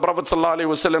hadith where the Prophet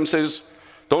ﷺ says,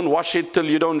 don't wash it till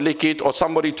you don't lick it, or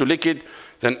somebody to lick it,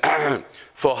 then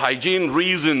for hygiene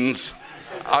reasons,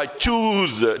 I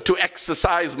choose to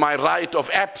exercise my right of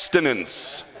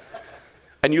abstinence.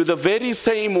 And you're the very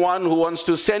same one who wants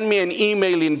to send me an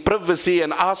email in privacy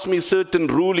and ask me certain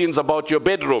rulings about your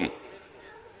bedroom.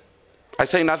 I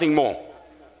say nothing more.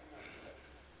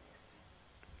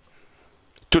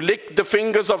 To lick the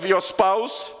fingers of your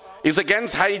spouse is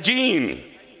against hygiene.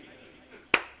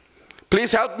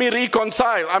 Please help me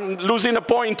reconcile. I'm losing a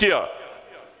point here.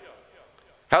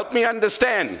 Help me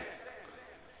understand.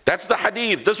 That's the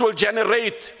hadith. This will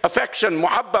generate affection,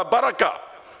 muhabba, barakah.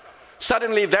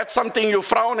 Suddenly that's something you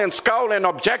frown and scowl and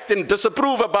object and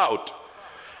disapprove about.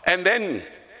 And then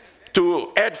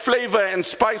to add flavor and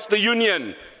spice the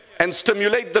union and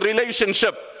stimulate the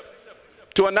relationship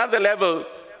to another level,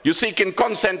 you seek in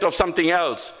consent of something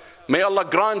else. May Allah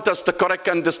grant us the correct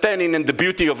understanding and the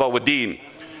beauty of our deen.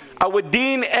 Our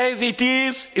deen as it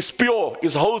is pure,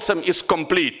 is wholesome, is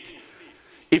complete.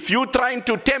 If you're trying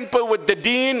to tamper with the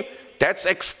deen, that's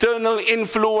external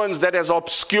influence that has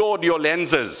obscured your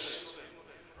lenses.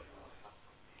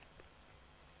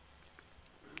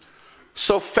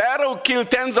 So Pharaoh killed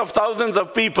tens of thousands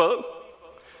of people.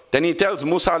 Then he tells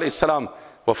Musa alayhi salam,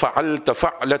 وَفَعَلْتَ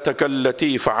فَعْلَتَكَ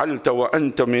الَّتِي فَعَلْتَ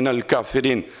وَأَنْتَ مِنَ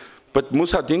الْكَافِرِينَ. But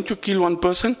Musa, didn't you kill one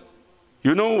person?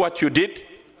 You know what you did?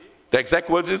 The exact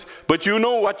words is, but you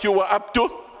know what you were up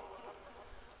to?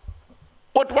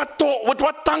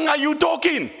 What tongue are you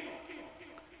talking?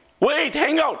 Wait,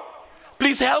 hang out.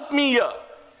 Please help me here.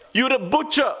 You're a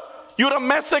butcher. You're a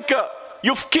massacre.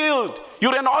 You've killed.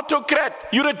 You're an autocrat.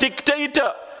 You're a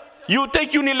dictator. You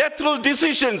take unilateral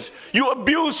decisions. You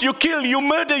abuse, you kill, you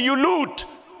murder, you loot.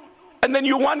 And then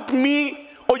you want me,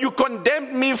 or you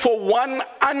condemn me for one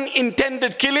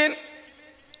unintended killing?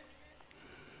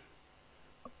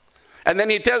 And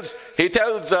then he tells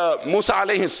Musa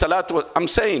alayhi salatu, I'm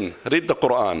saying, read the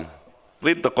Quran.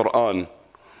 Read the Quran.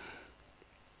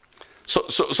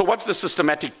 So what's the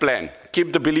systematic plan?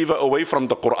 Keep the believer away from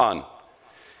the Quran.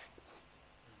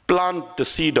 Plant the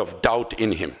seed of doubt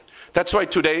in him. That's why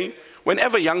today,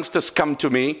 whenever youngsters come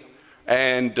to me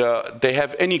and they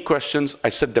have any questions, I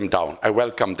sit them down. I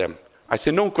welcome them. I say,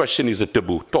 no question is a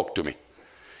taboo. Talk to me.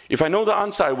 If I know the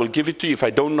answer, I will give it to you. If I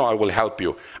don't know, I will help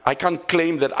you. I can't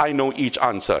claim that I know each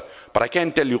answer, but I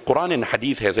can tell you Quran and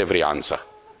Hadith has every answer.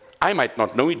 I might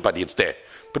not know it, but it's there.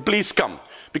 But please come.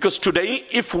 Because today,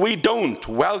 if we don't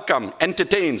welcome,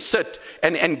 entertain, sit,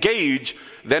 and engage,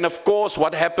 then of course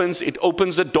what happens, it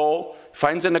opens a door,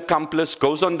 finds an accomplice,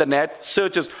 goes on the net,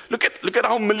 searches. Look at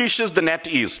how malicious the net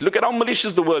is. Look at how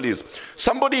malicious the world is.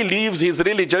 Somebody leaves his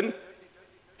religion,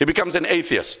 he becomes an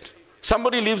atheist.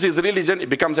 Somebody leaves his religion, he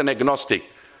becomes an agnostic.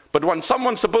 But when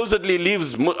someone supposedly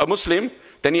leaves a Muslim,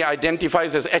 then he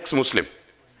identifies as ex-Muslim.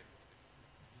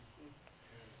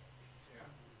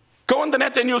 Go on the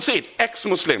net and you'll see it,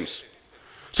 ex-Muslims.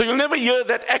 So you'll never hear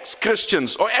that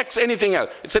ex-Christians or ex-anything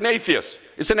else. It's an atheist,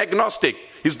 it's an agnostic,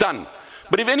 he's done.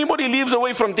 But if anybody leaves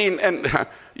away from deen, and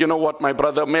you know what, my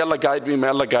brother, may Allah guide me, may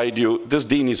Allah guide you. This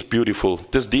deen is beautiful,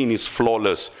 this deen is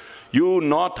flawless. You're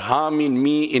not harming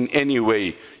me in any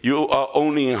way. You are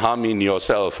only harming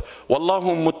yourself.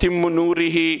 Wallahu mutimmu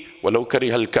nurihi walau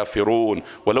karihal kafirun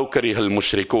walau karihal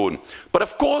mushrikun. But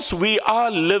of course we are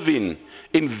living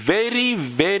in very,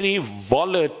 very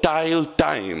volatile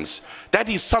times. That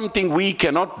is something we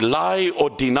cannot lie or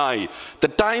deny. The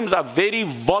times are very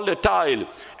volatile,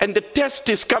 and the test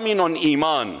is coming on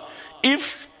Iman.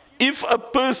 If a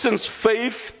person's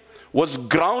faith was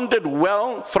grounded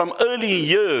well from early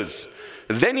years,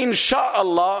 then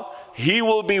insha'Allah he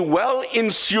will be well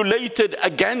insulated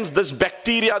against this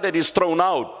bacteria that is thrown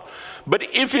out. But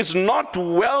if it's not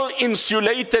well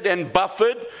insulated and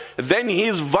buffered, then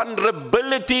his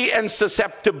vulnerability and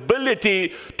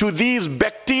susceptibility to these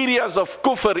bacteria of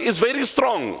kufr is very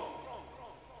strong.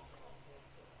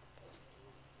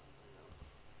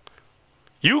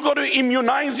 You got to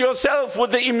immunize yourself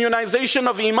with the immunization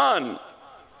of Iman.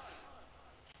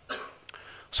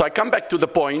 So I come back to the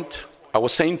point I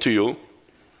was saying to you,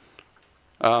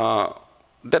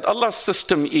 that Allah's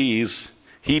system is,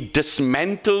 He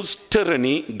dismantles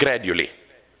tyranny gradually.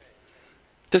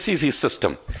 This is His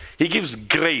system. He gives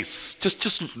grace.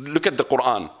 Just look at the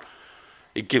Quran.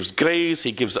 He gives grace,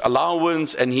 He gives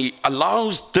allowance, and He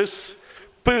allows this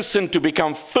person to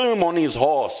become firm on his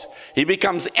horse. He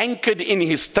becomes anchored in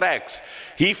his tracks.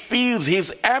 He feels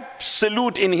his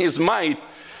absolute in his might.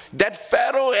 That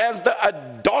Pharaoh has the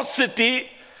audacity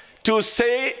to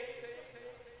say,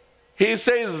 he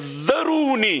says,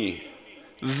 Dharuni,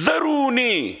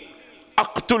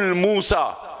 aqtul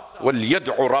Musa, wal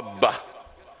yad'u rabbah.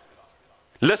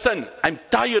 Listen, I'm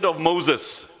tired of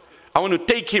Moses. I want to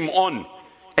take him on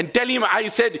and tell him I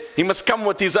said he must come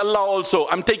with his Allah also.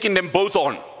 I'm taking them both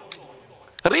on.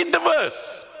 Read the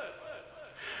verse.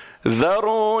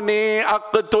 Dharuni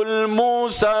aqtul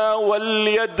Musa wal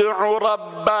yad'u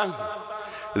rabbah.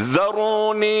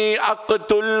 ذروني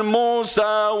أقتل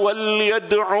موسى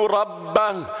وليدع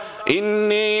ربه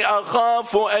إني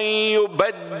أخاف أن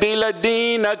يبدل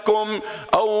دينكم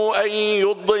أو أن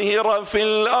يظهر في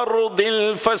الأرض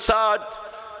الفساد.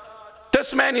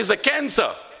 This man is a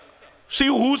cancer. See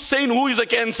who's saying who is a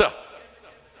cancer.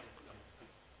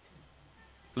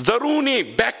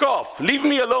 Dharuni, back off, leave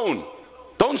me alone,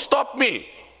 don't stop me.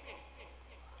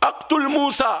 Aqtul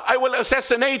Musa, I will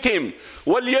assassinate him.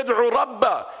 Wal yad'u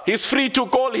Rabbah, he's free to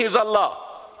call his Allah.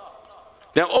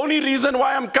 The only reason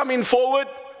why I'm coming forward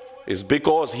is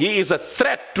because he is a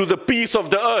threat to the peace of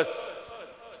the earth.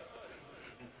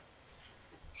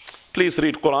 Please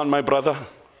read Quran, my brother.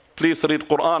 Please read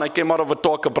Quran. I came out of a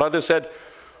talk, a brother said,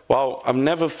 wow, I've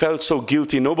never felt so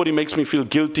guilty. Nobody makes me feel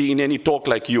guilty in any talk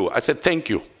like you. I said, thank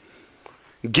you.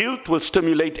 Guilt will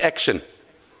stimulate action.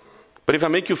 But if I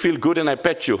make you feel good and I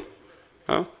pet you,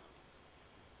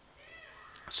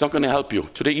 it's not going to help you.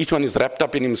 Today each one is wrapped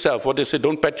up in himself. What they say,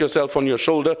 don't pat yourself on your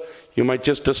shoulder, you might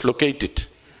just dislocate it.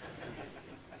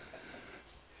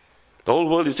 The whole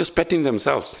world is just petting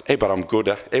themselves. Hey, but I'm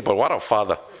good. Hey, but what a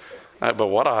father. Hey, but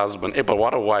what a husband. Hey, but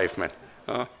what a wife, man.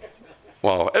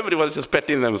 Wow, everybody's just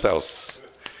petting themselves.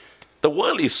 The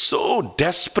world is so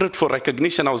desperate for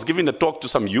recognition. I was giving a talk to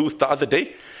some youth the other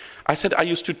day. I said, I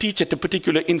used to teach at a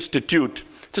particular institute.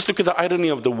 Just look at the irony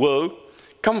of the world.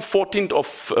 Come 14th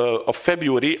of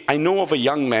February, I know of a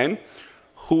young man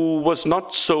who was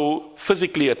not so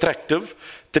physically attractive.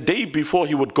 The day before,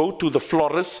 he would go to the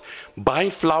florist, buy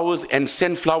flowers, and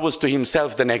send flowers to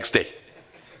himself the next day.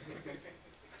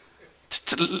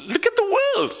 Look at the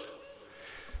world.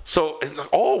 So it's like,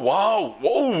 oh wow,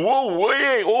 whoa,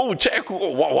 wait, oh check, oh,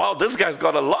 wow, this guy's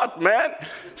got a lot, man.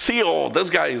 See, oh,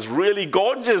 this guy is really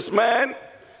gorgeous, man.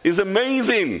 He's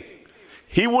amazing.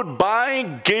 He would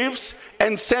buy gifts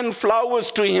and send flowers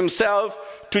to himself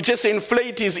to just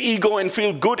inflate his ego and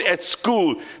feel good at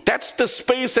school. That's the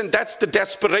space and that's the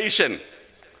desperation.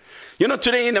 You know,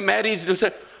 today in a marriage, they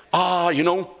say, you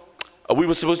know, we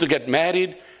were supposed to get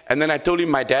married. And then I told him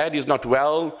my dad is not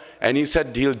well, and he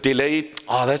said he'll delay it.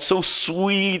 Oh, that's so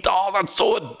sweet. Oh, that's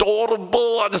so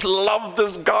adorable. I just love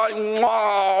this guy.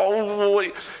 Wow.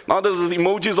 Now there's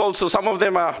emojis also. Some of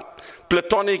them are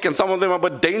platonic and some of them are a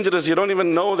bit dangerous. You don't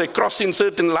even know. They're crossing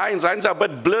certain lines. Lines are a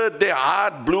bit blurred. They're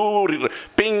hard, blue,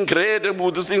 pink, red.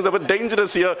 These things are a bit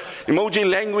dangerous here. Emoji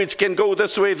language can go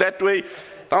this way, that way.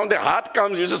 Now the heart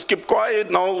comes, you just keep quiet.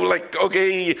 Now, like,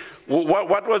 okay,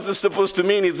 what was this supposed to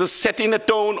mean? Is this setting a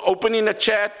tone, opening a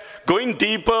chat, going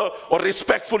deeper, or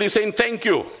respectfully saying thank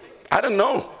you? I don't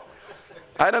know.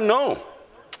 I don't know.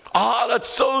 That's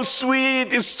so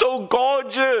sweet. It's so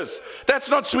gorgeous. That's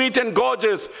not sweet and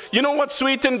gorgeous. You know what's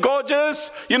sweet and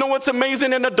gorgeous? You know what's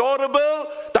amazing and adorable?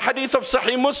 The hadith of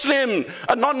Sahih Muslim.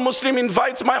 A non-Muslim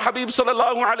invites my Habib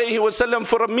sallallahu alayhi wasallam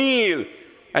for a meal.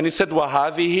 And he said,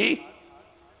 وَهَذِهِ,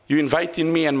 you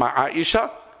inviting me and my Aisha?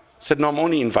 Said, no, I'm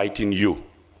only inviting you.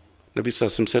 Nabi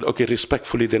Sallallahu said, okay,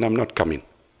 respectfully, then I'm not coming.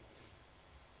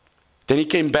 Then he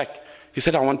came back. He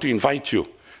said, I want to invite you.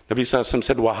 Nabi Sallallahu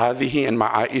said, wahadihi and my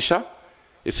Aisha?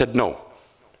 He said, no,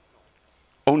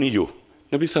 only you.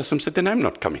 Nabi Sallallahu said, then I'm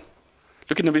not coming.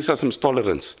 Look at Nabi Sallallahu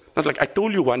tolerance. Not like, I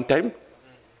told you one time.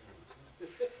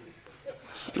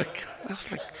 That's like,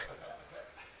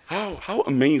 how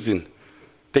amazing.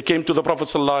 They came to the Prophet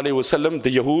ﷺ,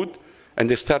 the Yahud, and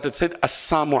they started saying,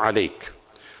 Assalamu alaik.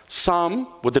 Sam,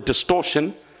 with the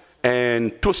distortion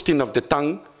and twisting of the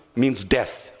tongue, means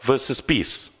death versus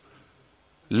peace.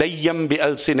 Layyam bi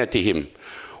alsinatihim.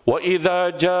 Wa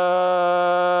idha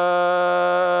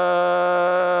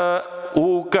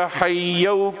ja'uka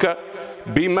حيوك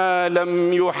بما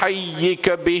لم يحيك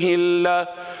به الله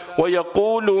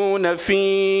ويقولون في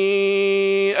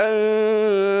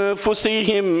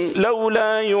أنفسهم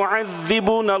لولا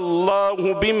يعذبنا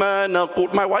الله بما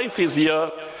نقول. My wife is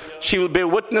here. She will bear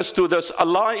witness to this.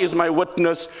 Allah is my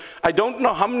witness. I don't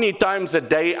know how many times a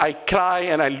day I cry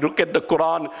and I look at the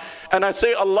Quran and I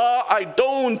say, Allah, I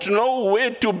don't know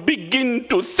where to begin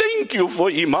to thank you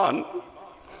for Iman.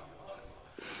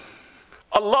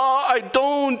 Allah, I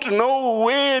don't know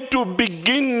where to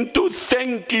begin to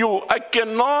thank you. I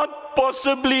cannot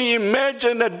possibly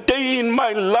imagine a day in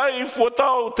my life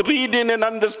without reading and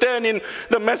understanding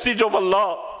the message of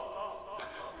Allah.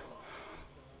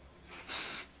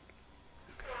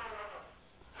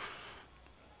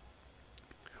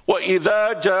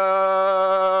 وَإِذَا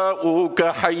جَاءُوكَ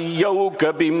حَيَّوْكَ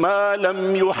بِمَا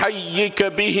لَمْ يُحَيِّكَ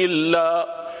بِهِ اللَّهُ.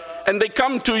 And they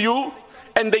come to you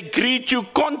and they greet you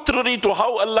contrary to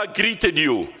how Allah greeted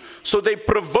you. So they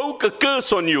provoke a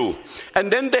curse on you. And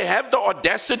then they have the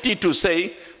audacity to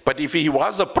say, but if he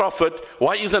was a prophet,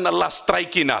 why isn't Allah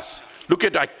striking us? Look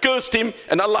at, I cursed him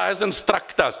and Allah hasn't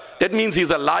struck us. That means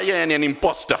he's a liar and an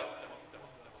imposter.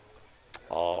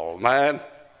 Oh man.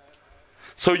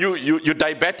 So you're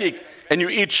diabetic and you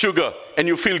eat sugar and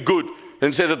you feel good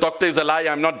and say the doctor is a liar,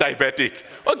 I'm not diabetic.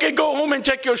 Okay, go home and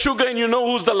check your sugar and you know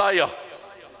who's the liar.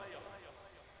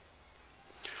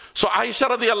 So Aisha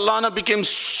radiallahu anha became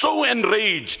so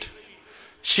enraged.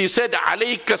 She said,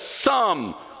 alayka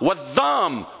sam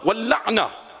wadham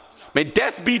wal-la'na. May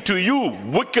death be to you,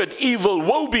 wicked, evil,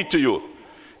 woe be to you.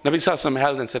 Nabi Sallallahu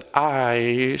held and said,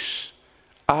 Aish,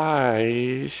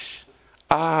 Aish,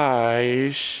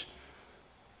 Aish.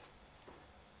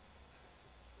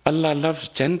 Allah loves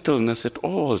gentleness at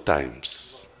all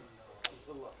times.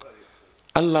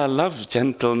 Allah loves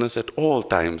gentleness at all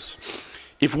times.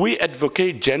 If we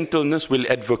advocate gentleness,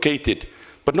 we'll advocate it.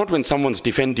 But not when someone's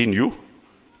defending you.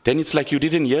 Then it's like you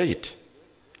didn't hear it.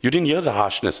 You didn't hear the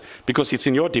harshness because it's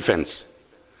in your defense.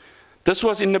 This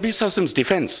was in Nabi Sallallahu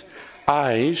defense.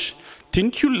 Aish,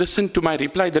 didn't you listen to my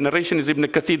reply? The narration is Ibn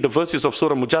Kathir, the verses of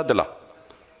Surah Mujadala.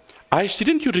 Aish,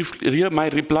 didn't you hear my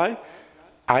reply?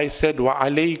 I said, wa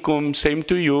alaykum, same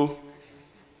to you.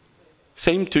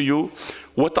 Same to you.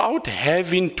 Without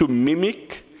having to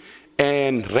mimic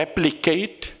and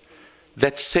replicate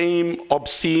that same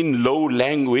obscene, low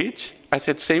language, I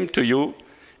said, same to you.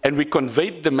 And we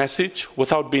conveyed the message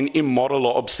without being immoral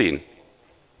or obscene.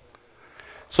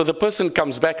 So the person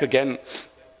comes back again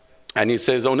and he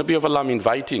says, oh Nabi of Allah, I'm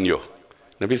inviting you.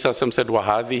 Nabi Sallallahu said, wa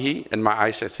hadhihi, and my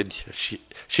Aisha said,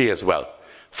 she as well.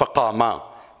 Faqama.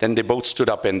 Then they both stood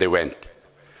up and they went.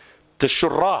 The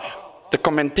shurrah, the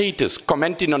commentators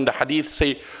commenting on the hadith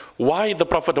say, why the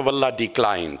Prophet of Allah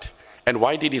declined and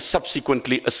why did he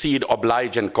subsequently accede,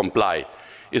 oblige and comply?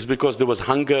 Is because there was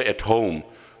hunger at home.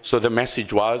 So the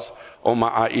message was, oh my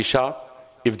Aisha,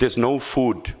 if there's no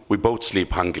food, we both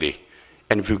sleep hungry.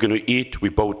 And if we're going to eat, we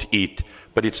both eat.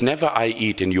 But it's never I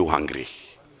eat and you hungry.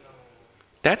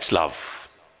 That's love.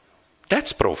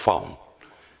 That's profound.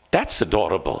 That's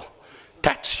adorable.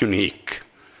 That's unique.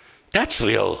 That's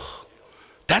real.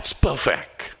 That's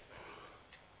perfect.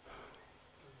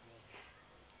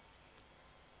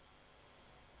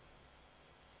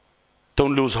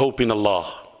 Don't lose hope in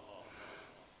Allah.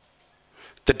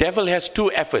 The devil has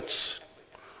two efforts.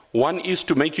 One is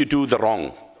to make you do the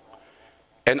wrong.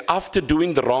 And after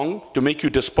doing the wrong, to make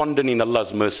you despondent in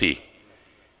Allah's mercy.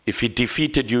 If he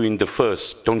defeated you in the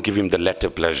first, don't give him the latter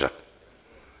pleasure.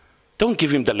 Don't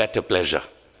give him the latter pleasure.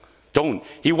 Don't.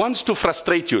 He wants to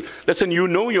frustrate you. Listen, you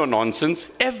know your nonsense.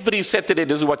 Every Saturday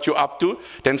this is what you're up to.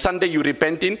 Then Sunday you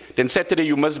repenting. Then Saturday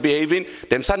you misbehaving.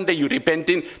 Then Sunday you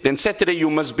repenting. Then Saturday you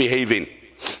misbehaving.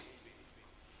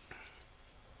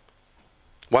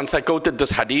 Once I quoted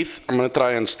this hadith, I'm going to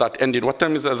try and start ending. What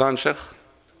time is Adhan, Shaykh?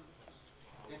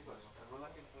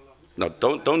 No,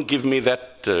 don't give me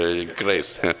that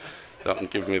grace. Don't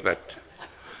give me that.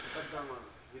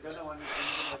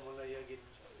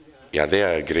 Yeah, they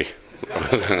agree.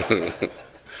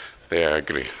 They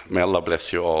agree. May Allah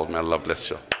bless you all. May Allah bless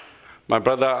you. My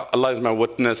brother, Allah is my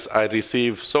witness. I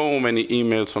receive so many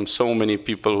emails from so many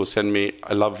people who send me,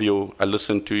 I love you, I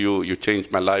listen to you, you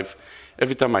changed my life.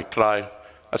 Every time I cry,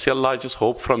 I say, Allah, I just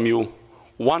hope from you,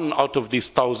 one out of these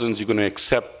thousands you're going to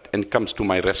accept and comes to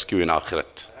my rescue in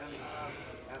Akhirat.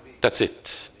 That's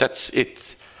it. That's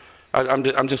it.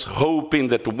 I'm just hoping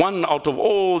that one out of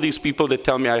all these people that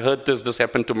tell me, I heard this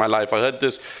happened to my life, I heard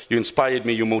this, you inspired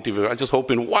me, you motivated me. I'm just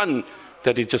hoping one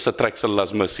that it just attracts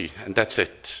Allah's mercy. And that's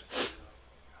it.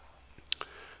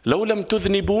 لو لم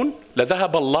تذنبون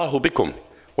لذهب الله بكم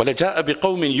وَلَجَاءَ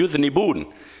بِقَوْمٍ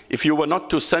يُذْنِبُونَ. If you were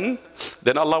not to sin,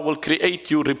 then Allah will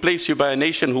create you, replace you by a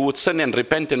nation who would sin and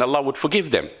repent, and Allah would forgive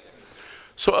them.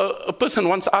 So a person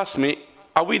once asked me,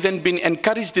 are we then being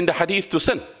encouraged in the hadith to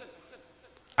sin?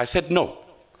 I said no.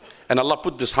 And Allah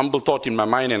put this humble thought in my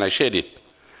mind and I shared it.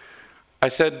 I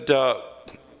said,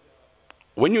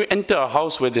 when you enter a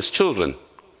house where there's children,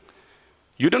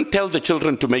 you don't tell the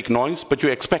children to make noise, but you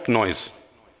expect noise.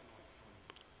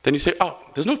 Then you say, oh,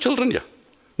 there's no children here.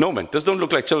 No, man, this don't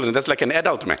look like children. That's like an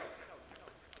adult, man.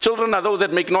 Children are those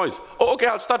that make noise. Oh, okay,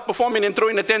 I'll start performing and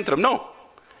throwing a tantrum. No.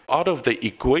 Out of the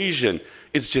equation,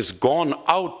 it's just gone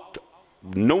out,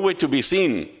 nowhere to be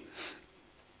seen.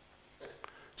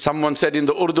 Someone said in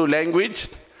the Urdu language,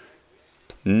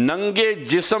 Nange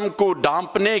jisam ko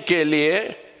dampne ke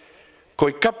liye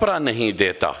koi kapra nahi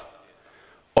deta.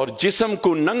 Aur jisam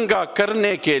ko nanga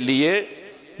karne ke liye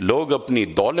log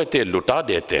apni daulate luta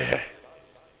dete hai.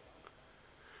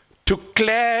 To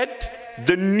clad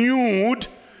the nude,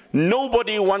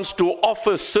 nobody wants to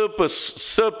offer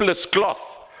surplus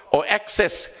cloth or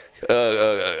excess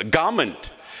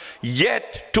garment.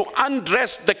 Yet to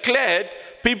undress the clad,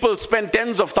 people spend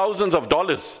tens of thousands of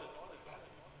dollars.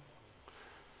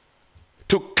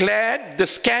 To clad the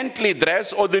scantily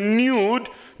dress or the nude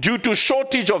due to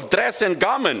shortage of dress and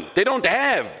garment. They don't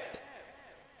have.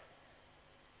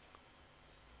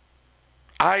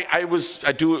 I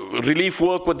do relief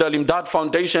work with the Al-Imdad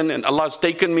Foundation, and Allah has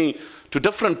taken me to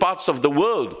different parts of the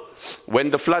world. When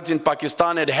the floods in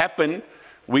Pakistan had happened,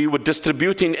 we were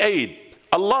distributing aid.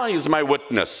 Allah is my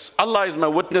witness. Allah is my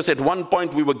witness. At one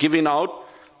point we were giving out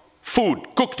food,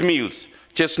 cooked meals,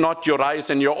 just not your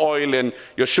rice and your oil and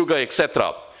your sugar,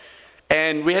 etc.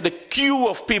 And we had a queue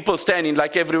of people standing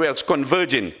like everywhere else,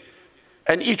 converging.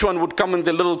 And each one would come in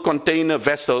the little container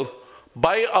vessel.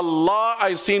 By Allah,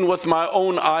 I've seen with my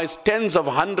own eyes tens of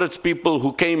hundreds of people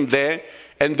who came there,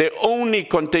 and their only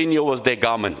container was their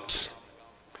garment.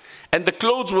 And the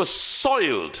clothes were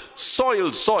soiled.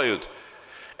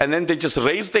 And then they just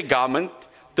raised their garment.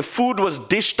 The food was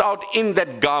dished out in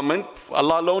that garment.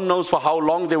 Allah alone knows for how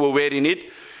long they were wearing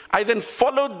it. I then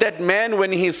followed that man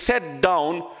when he sat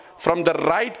down. From the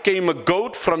right came a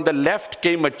goat, from the left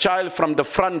came a child, from the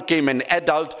front came an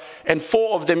adult, and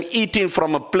 4 of them eating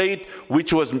from a plate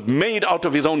which was made out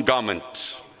of his own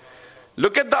garment.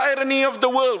 Look at the irony of the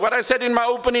world. What I said in my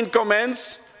opening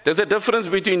comments, there's a difference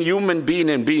between human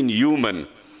being and being human.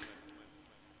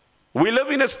 We live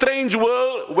in a strange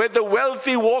world where the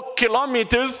wealthy walk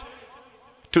kilometers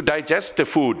to digest the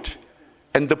food,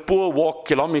 and the poor walk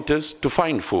kilometers to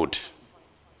find food.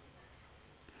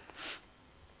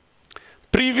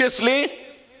 Previously,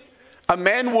 a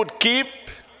man would keep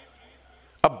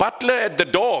a butler at the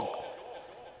door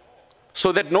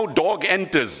so that no dog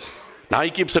enters. Now he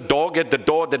keeps a dog at the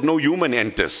door that no human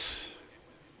enters.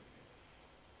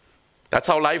 That's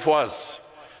how life was.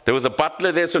 There was a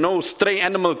butler there so no stray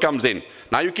animal comes in.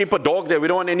 Now you keep a dog there, we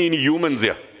don't want any humans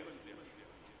here.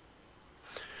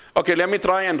 Okay, let me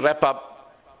try and wrap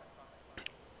up.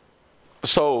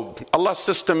 So Allah's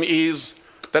system is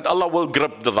that Allah will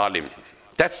grip the zalim.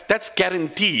 That's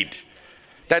guaranteed.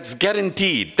 That's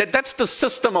guaranteed. That's the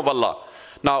system of Allah.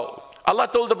 Now, Allah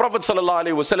told the Prophet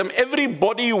ﷺ,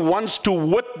 everybody wants to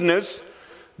witness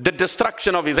the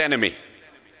destruction of his enemy.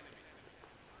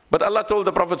 But Allah told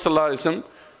the Prophet ﷺ,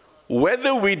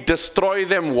 whether we destroy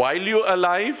them while you're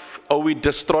alive or we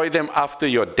destroy them after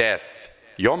your death,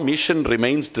 your mission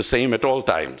remains the same at all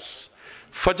times.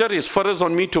 Fajr is farz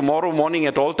on me tomorrow morning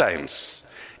at all times.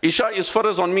 Isha is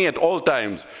farz on me at all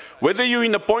times. Whether you're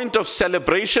in a point of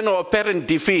celebration or apparent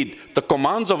defeat, the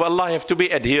commands of Allah have to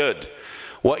be adhered.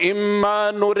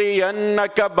 وَإِمَّا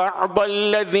نُرِيَنَّكَ بَعْضَ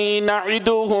الَّذِي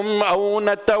نَعِدُهُمْ أَوْ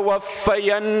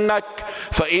نَتَوَفَّيَنَّكَ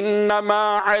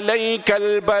فَإِنَّمَا عَلَيْكَ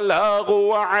الْبَلَاغُ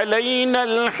وَعَلَيْنَا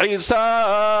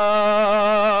الْحِسَابُ.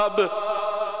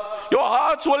 Your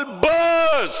hearts will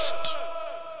burst.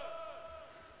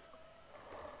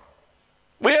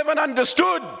 We haven't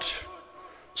understood.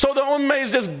 So the ummah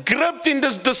is just gripped in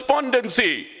this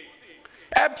despondency.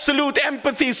 Absolute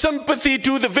empathy, sympathy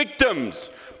to the victims.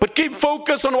 But keep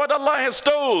focus on what Allah has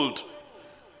told.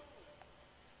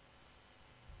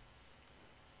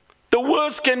 The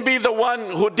worst can be the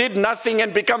one who did nothing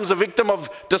and becomes a victim of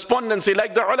despondency.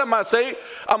 Like the ulama say,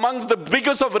 amongst the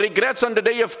biggest of regrets on the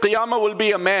day of Qiyamah will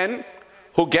be a man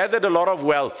who gathered a lot of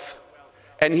wealth.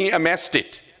 And he amassed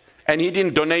it. And he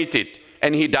didn't donate it.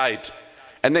 And he died.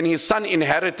 And then his son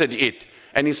inherited it,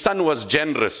 and his son was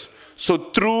generous.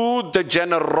 So through the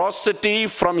generosity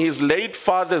from his late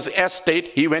father's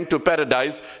estate, he went to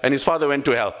paradise, and his father went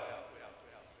to hell.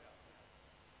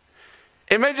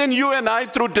 Imagine you and I,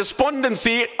 through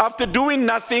despondency, after doing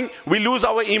nothing, we lose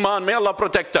our iman. May Allah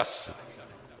protect us.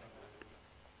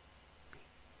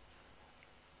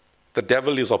 The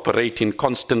devil is operating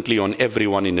constantly on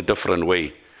everyone in a different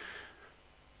way.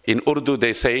 In Urdu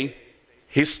they say,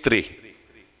 history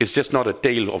is just not a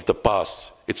tale of the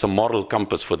past, it's a moral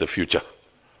compass for the future.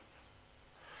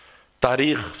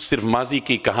 तारीख सिर्फ माजी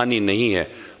की कहानी नहीं है,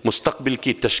 मुस्तकबिल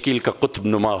की तश्कील का कुतुब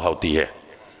नुमा होती है.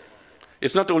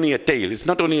 It's not only a tale, it's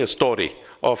not only a story,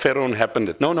 or Pharaoh happened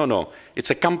it. No, no, no. It's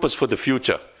a compass for the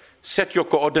future. Set your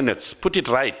coordinates, put it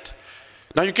right.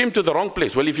 Now you came to the wrong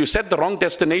place. Well, if you set the wrong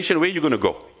destination, where are you going to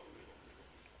go?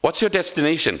 What's your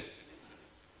destination?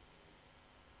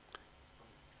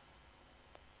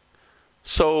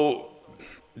 So,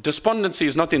 despondency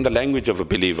is not in the language of a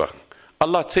believer.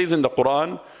 Allah says in the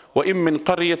Quran, وَإِن مِّن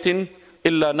قَرْيَةٍ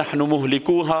إِلَّا نَحْنُ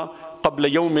مُهْلِكُوهَا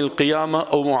قَبْلَ يَوْمِ الْقِيَامَةِ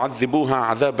أَوْ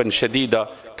مُعَذِّبُوهَا عَذَابًا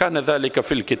شَدِيدًا كَانَ ذَلِكَ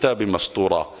فِي الْكِتَابِ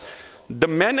مَسْطُورًا. The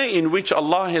manner in which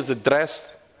Allah has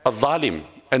addressed a zalim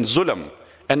and zulam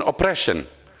and oppression,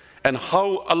 and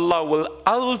how Allah will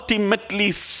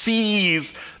ultimately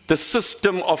seize the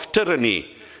system of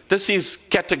tyranny. This is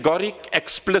categoric,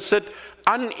 explicit,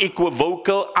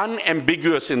 unequivocal,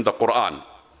 unambiguous in the Quran.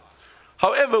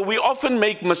 However, we often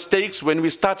make mistakes when we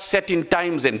start setting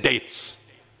times and dates.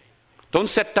 Don't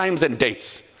set times and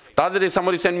dates. The other day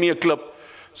somebody sent me a clip.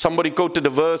 Somebody quoted a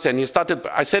verse and he started,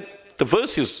 I said, the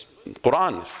verse is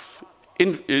Quran.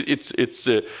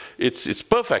 It's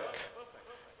perfect.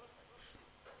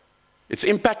 It's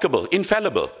impeccable,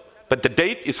 infallible. But the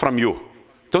date is from you.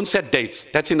 Don't set dates.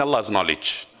 That's in Allah's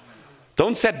knowledge.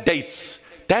 Don't set dates.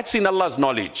 That's in Allah's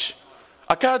knowledge.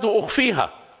 أكاد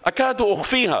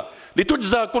أخفيها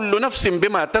لتجزى كل نفس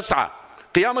بما تسعى.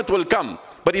 Qiyamah will come.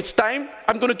 But it's time.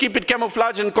 I'm going to keep it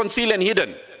camouflaged and concealed and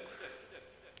hidden.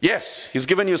 Yes, He's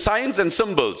given you signs and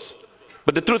symbols.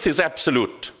 But the truth is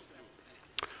absolute.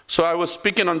 So I was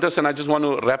speaking on this, and I just want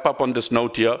to wrap up on this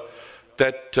note here,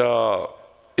 that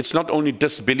it's not only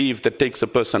disbelief that takes a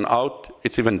person out,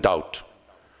 it's even doubt.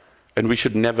 And we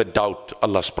should never doubt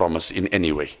Allah's promise in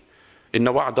any way.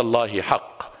 Inna wa'dallahi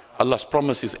haqq. Allah's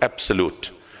promise is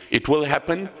absolute. It will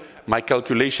happen. My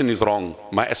calculation is wrong.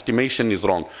 My estimation is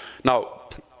wrong. Now,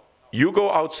 you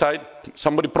go outside,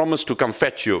 somebody promised to come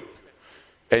fetch you,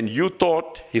 and you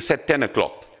thought he said 10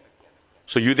 o'clock.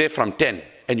 So you're there from 10,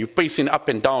 and you're pacing up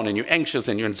and down, and you're anxious,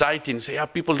 and you're anxiety, and you say, yeah,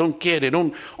 people don't care, they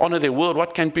don't honor their word,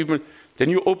 what can people... Then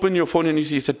you open your phone and you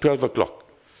see he said 12 o'clock.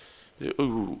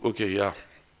 Oh, okay, yeah.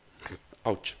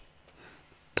 Ouch.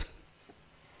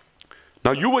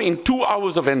 Now you were in 2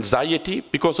 hours of anxiety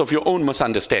because of your own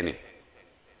misunderstanding.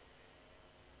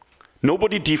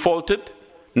 Nobody defaulted,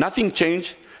 nothing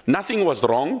changed, nothing was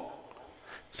wrong.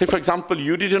 Say for example,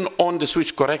 you didn't on the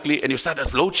switch correctly and you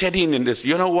started load shedding and this,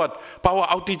 you know what, power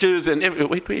outages and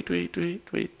wait.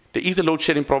 There is a load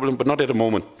shedding problem, but not at the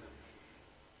moment.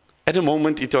 At the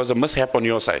moment, it was a mishap on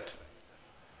your side.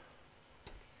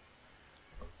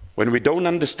 When we don't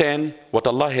understand what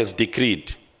Allah has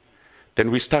decreed, then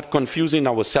we start confusing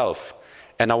ourselves,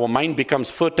 and our mind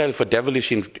becomes fertile for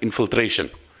devilish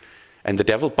infiltration. And the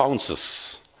devil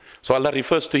pounces. So Allah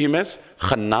refers to him as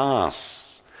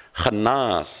khannas.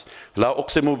 Khannas. La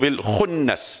uqsimu bil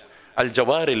khunnas. Al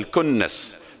jawari al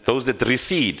kunnas. Those that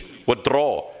recede,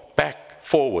 withdraw, back,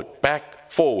 forward,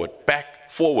 back, forward,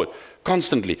 back, forward.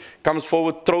 Constantly. Comes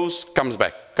forward, throws, comes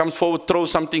back. Comes forward, throws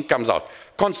something, comes out.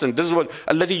 Constant. This is what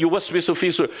alladhi yuwaswisu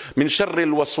fi min sharri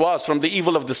al-waswas, from the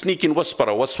evil of the sneaking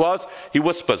whisperer. Waswas, he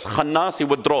whispers. Khannas, he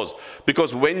withdraws.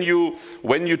 Because when you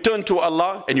turn to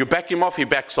Allah and you back him off, he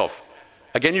backs off.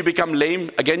 Again you become lame.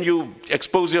 Again you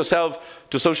expose yourself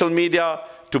to social media,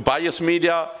 to biased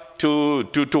media, to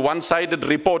one-sided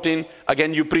reporting.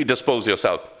 Again you predispose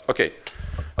yourself. Okay.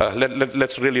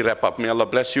 Let's really wrap up. May Allah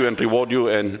bless you and reward you,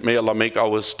 and may Allah make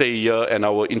our stay here and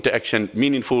our interaction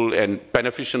meaningful and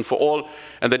beneficial for all,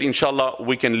 and that inshallah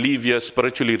we can leave here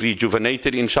spiritually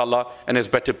rejuvenated inshallah, and as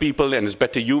better people and as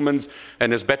better humans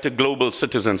and as better global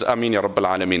citizens. Ameen ya Rabbal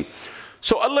Alameen.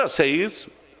 So Allah says,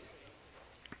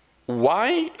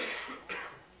 why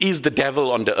is the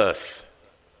devil on the earth?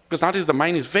 Because nowadays the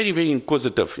mind is very, very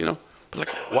inquisitive, you know. But like,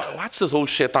 what's this whole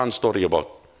shaitan story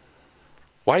about?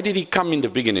 Why did he come in the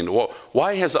beginning?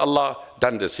 Why has Allah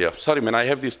done this here? Sorry man, I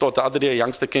have this thought. The other day a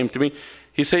youngster came to me.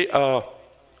 He said,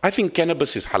 I think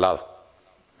cannabis is halal.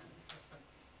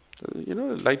 You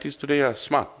know, lighties today are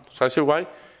smart. So I said, why?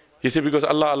 He said, because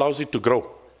Allah allows it to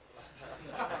grow.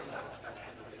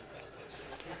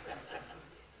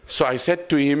 So I said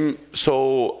to him,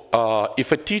 so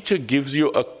if a teacher gives you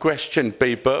a question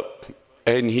paper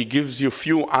and he gives you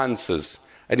few answers,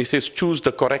 and he says, choose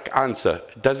the correct answer.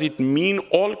 Does it mean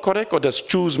all correct, or does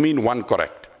choose mean one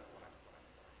correct?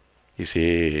 He said,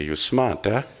 hey, you're smart,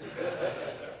 huh?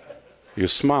 You're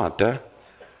smart, huh?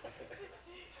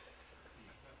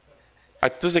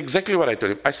 This is exactly what I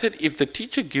told him. I said, if the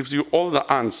teacher gives you all the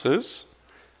answers,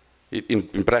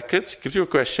 in brackets, gives you a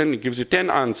question, he gives you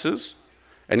 10 answers,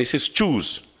 and he says,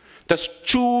 choose. Does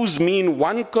choose mean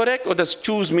one correct, or does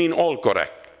choose mean all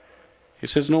correct? He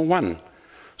says, no, one.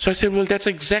 So I said, well, that's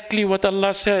exactly what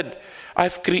Allah said.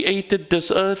 I've created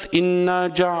this earth. Inna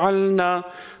ja'alna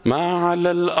ma'ala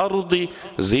al-ardi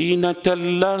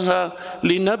zinatan laha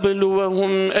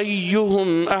linabluwahum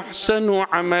ayyuhum ahsanu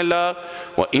amala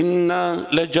wa inna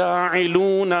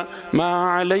laja'iluna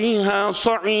ma'alayha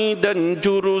sa'idan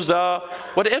juruza.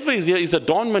 Whatever is here is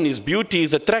adornment, is beauty,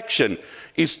 is attraction,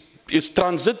 is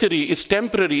transitory, is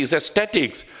temporary, is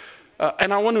aesthetics.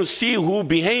 And I want to see who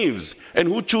behaves and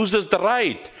who chooses the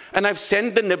right. And I've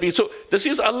sent the Nabi. So this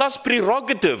is Allah's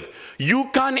prerogative. You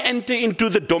can't enter into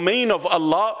the domain of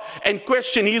Allah and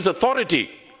question His authority.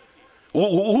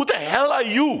 Who the hell are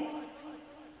you?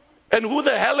 And who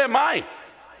the hell am I?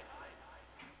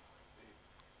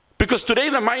 Because today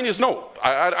the mind is, no,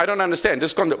 I don't understand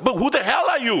this concept. But who the hell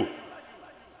are you?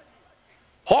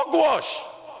 Hogwash.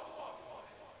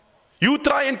 You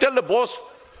try and tell the boss.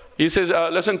 He says,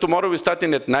 listen, tomorrow we're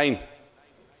starting at 9.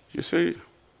 You say,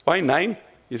 why 9?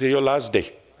 He says, your last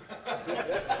day.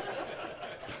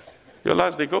 Your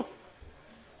last day, go.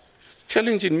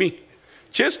 Challenging me.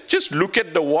 Just look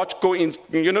at the watch, go in,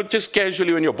 you know, just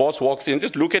casually when your boss walks in,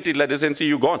 just look at it like this and see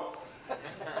you gone.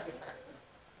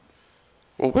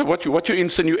 What you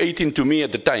insinuating to me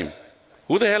at the time?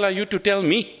 Who the hell are you to tell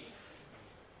me?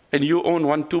 And you own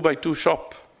 1 2x2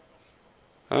 shop.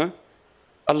 Huh?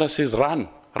 Allah says, run,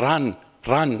 run,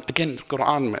 run. Again,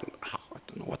 Quran, man. I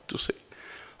don't know what to say.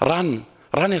 Run.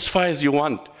 Run as far as you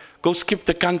want. Go skip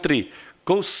the country.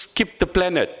 Go skip the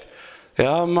planet.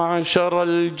 يا معشر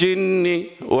الجن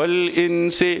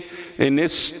والإنس إن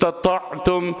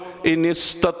استطعتم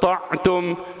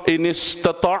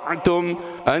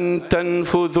أن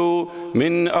تنفذوا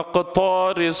من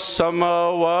أقطار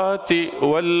السماوات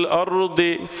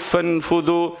والأرض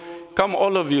فانفذوا. Come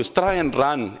all of you, try and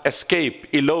run, escape,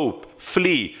 elope,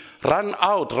 flee. Run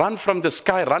out, run from the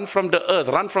sky, run from the earth,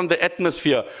 run from the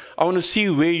atmosphere. I want to see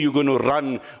where you're going to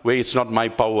run, where it's not my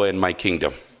power and my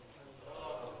kingdom.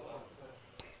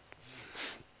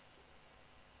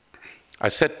 I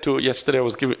said to yesterday, I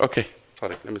was giving, okay,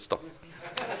 sorry, let me stop.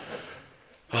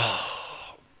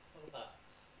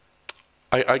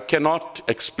 I cannot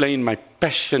explain my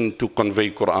passion to convey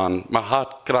Quran. My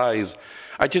heart cries.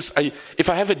 If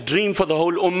I have a dream for the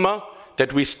whole ummah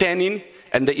that we stand in,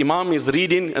 and the Imam is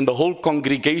reading, and the whole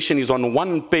congregation is on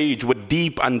one page with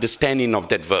deep understanding of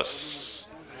that verse.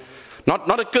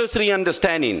 Not a cursory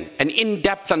understanding, an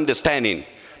in-depth understanding.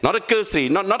 Not a cursory,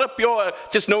 not a pure,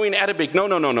 just knowing Arabic.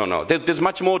 No. There's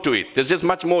much more to it. There's just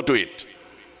much more to it.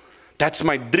 That's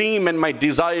my dream and my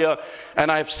desire.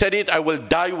 And I've said it, I will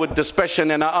die with this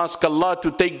passion, and I ask Allah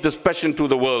to take this passion to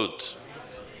the world.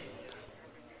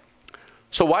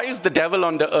 So why is the devil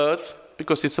on the earth?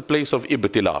 Because it's a place of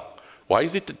ibtila. Why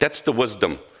is it? That's the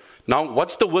wisdom. Now,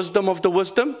 what's the wisdom of the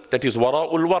wisdom? That is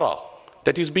wara'ul wara.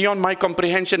 That is beyond my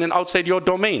comprehension and outside your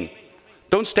domain.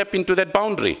 Don't step into that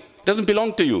boundary. It doesn't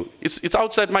belong to you. It's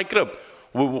outside my crib.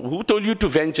 Who told you to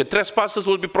venture? Trespassers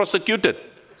will be prosecuted.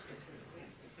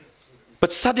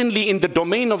 But suddenly in the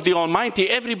domain of the Almighty,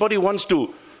 everybody wants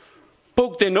to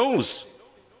poke their nose.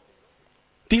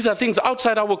 These are things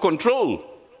outside our control.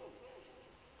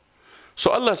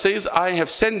 So Allah says, I have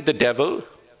sent the devil,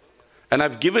 and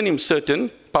I've given him certain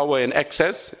power and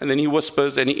access, and then he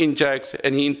whispers and he injects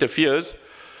and he interferes.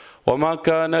 وَمَا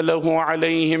كَانَ لَهُ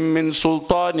عَلَيْهِمْ مِنْ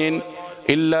سُلْطَانٍ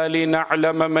إِلَّا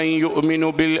لِنَعْلَمَ مَنْ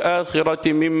يُؤْمِنُ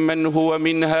بِالْآخِرَةِ مِمَّنْ هُوَ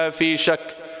مِنْهَا فِي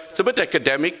شَكٍّ. It's a bit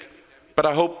academic, but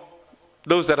I hope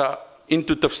those that are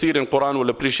into tafsir and Quran will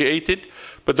appreciate it.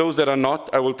 But those that are not,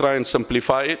 I will try and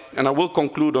simplify it. And I will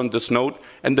conclude on this note.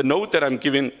 And the note that I'm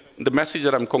giving, the message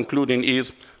that I'm concluding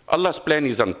is, Allah's plan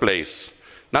is in place.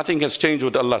 Nothing has changed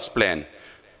with Allah's plan.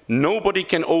 Nobody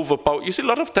can overpower. You see, a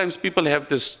lot of times people have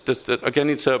this again,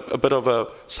 it's a bit of a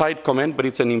side comment, but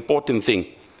it's an important thing.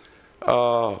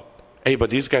 Hey, but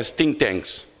these guys think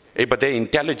tanks. Hey, but they're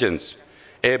intelligence.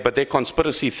 Hey, but they're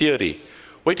conspiracy theory.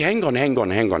 Wait, hang on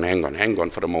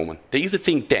for a moment. There is a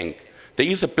think tank. There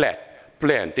is a plan.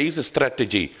 There is a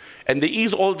strategy. And there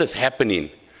is all this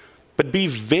happening. But be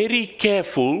very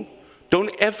careful. Don't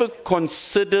ever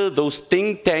consider those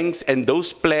think tanks and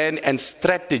those plans and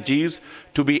strategies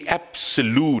to be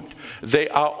absolute. They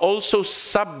are also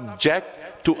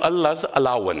subject to Allah's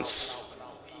allowance.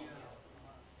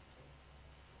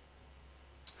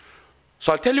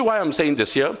 So I'll tell you why I'm saying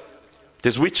this here.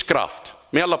 There's witchcraft.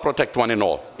 May Allah protect one and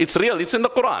all. It's real. It's in the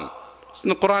Quran. It's in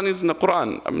the Quran. It's in the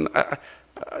Quran. I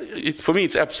mean, for me,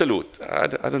 it's absolute. I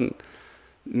don't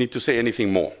need to say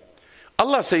anything more.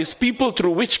 Allah says people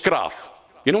through witchcraft,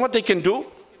 you know what they can do?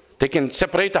 They can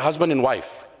separate a husband and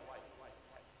wife.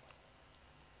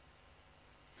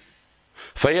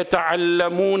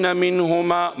 فَيَتَعَلَّمُونَ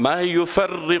مِنْهُمَا مَا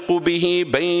يُفَرِّقُ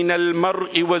بِهِ بَيْنَ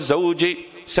الْمَرْءِ وَزَوْجِ.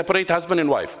 Separate husband and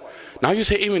wife. Now you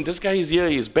say, Amen, this guy is here,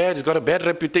 he's bad, he's got a bad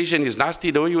reputation, he's nasty,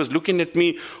 the way he was looking at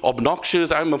me,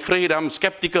 obnoxious, I'm afraid, I'm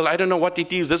skeptical, I don't know what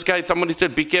it is. This guy, somebody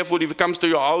said, be careful if he comes to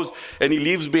your house and he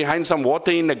leaves behind some water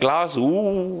in a glass.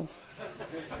 Ooh.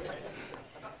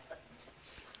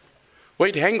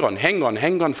 Wait, hang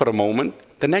on for a moment.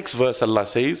 The next verse Allah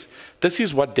says, this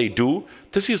is what they do,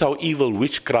 this is how evil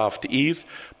witchcraft is,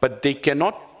 but they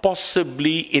cannot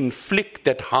possibly inflict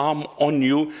that harm on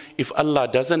you if Allah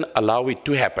doesn't allow it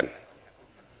to happen.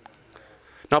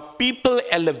 Now people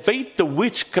elevate the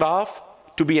witchcraft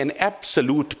to be an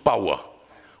absolute power.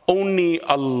 Only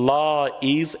Allah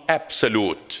is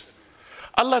absolute.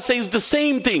 Allah says the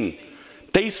same thing.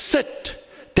 They sit,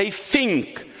 they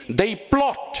think, they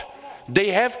plot,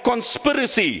 they have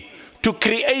conspiracy to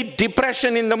create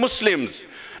depression in the Muslims.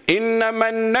 إنما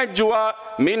النجوى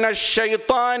من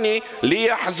الشيطان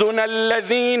ليحزن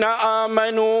الذين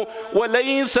آمنوا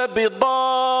وليس بضارهم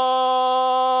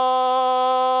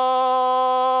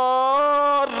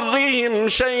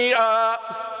شيئا.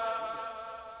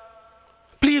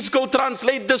 Please go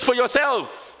translate this for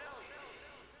yourself.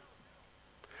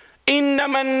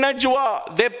 إنما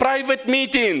النجوى, their private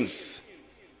meetings,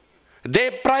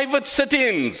 their private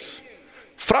sit-ins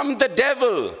from the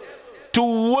devil to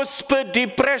whisper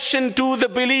depression to the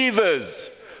believers.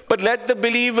 But let the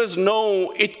believers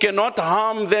know it cannot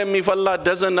harm them if Allah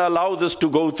doesn't allow this to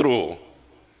go through.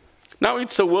 Now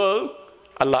it's a world,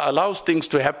 Allah allows things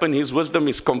to happen, His wisdom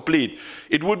is complete.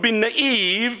 It would be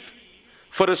naive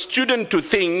for a student to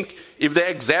think if the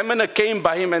examiner came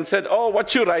by him and said, oh,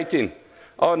 what you writing?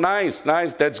 Oh, nice,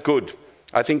 that's good.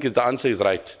 I think the answer is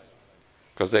right.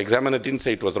 Because the examiner didn't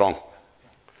say it was wrong.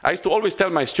 I used to always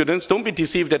tell my students, don't be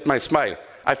deceived at my smile.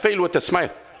 I fail with a smile.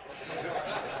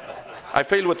 I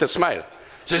fail with a smile.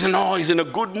 So they say, no, he's in a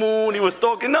good mood, he was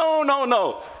talking.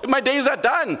 No. My days are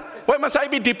done. Why must I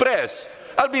be depressed?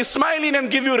 I'll be smiling and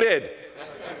give you red.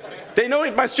 They know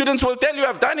it. My students will tell you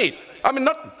I've done it. I mean,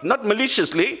 not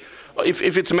maliciously.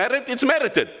 If it's merit, it's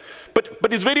merited.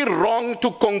 But it's very wrong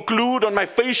to conclude on my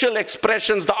facial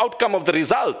expressions the outcome of the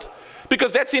result.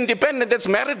 Because that's independent, that's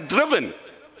merit-driven.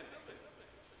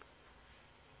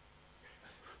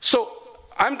 So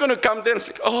I'm going to come there and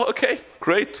say, oh, okay,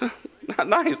 great,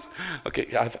 nice.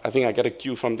 Okay, I think I got a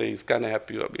cue from there, he's kind of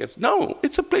happy. No,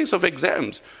 it's a place of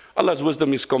exams. Allah's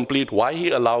wisdom is complete. Why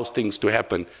He allows things to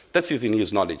happen, this is in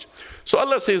His knowledge. So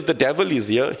Allah says the devil is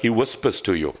here, he whispers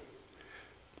to you.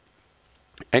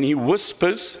 And he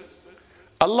whispers,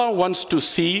 Allah wants to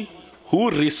see who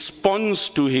responds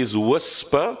to his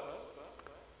whisper.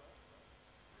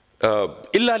 إِلَّا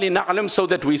لِنَعْلَمْ, so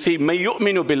that we say, مَن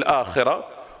يُؤْمِنُ بِالْآخِرَةِ,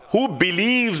 who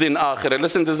believes in Akhirah.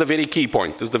 Listen, this is the very key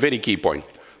point. This is the very key point.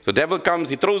 So the devil comes,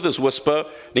 he throws this whisper,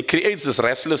 and he creates this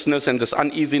restlessness and this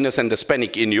uneasiness and this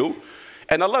panic in you.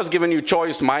 And Allah has given you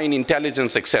choice, mind,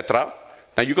 intelligence, etc.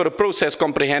 Now you've got to process,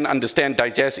 comprehend, understand,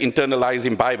 digest, internalize,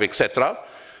 imbibe, etc.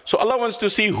 So Allah wants to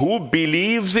see who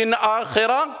believes in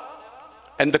Akhirah,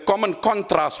 and the common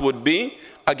contrast would be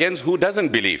against who doesn't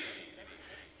believe.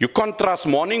 You contrast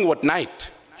morning with night,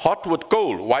 hot with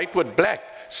cold, white with black,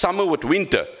 summer with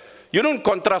winter. You don't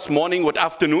contrast morning with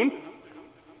afternoon.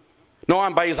 No,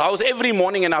 I'm by his house every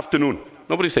morning and afternoon.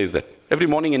 Nobody says that. Every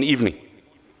morning and evening.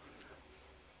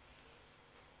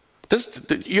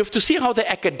 You have to see how the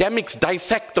academics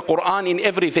dissect the Quran in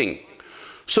everything.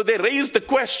 So they raise the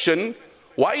question,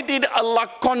 why did Allah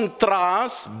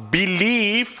contrast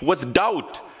belief with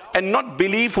doubt and not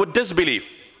belief with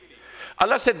disbelief?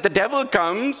 Allah said, the devil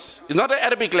comes, it's not an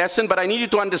Arabic lesson, but I need you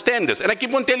to understand this. And I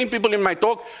keep on telling people in my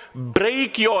talk,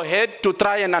 break your head to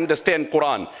try and understand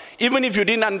Quran. Even if you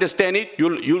didn't understand it,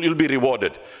 you'll be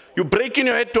rewarded. You break in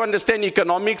your head to understand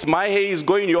economics, my hair is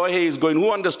going, your hair is going,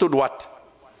 who understood what?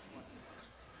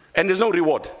 And there's no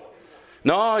reward.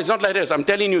 No, it's not like this. I'm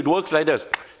telling you, it works like this.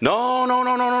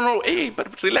 No. Hey,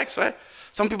 but relax, right?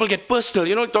 Some people get personal,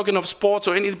 you know, talking of sports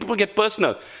or anything, people get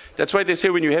personal. That's why they say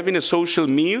when you're having a social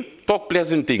meal, talk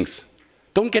pleasant things.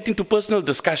 Don't get into personal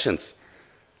discussions.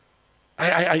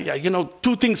 You know,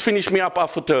 two things finish me up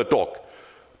after a talk.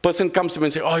 Person comes to me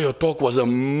and says, oh, your talk was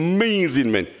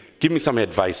amazing, man. Give me some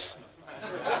advice.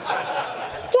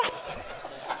 What?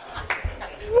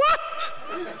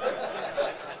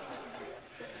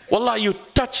 Wallah, you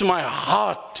touched my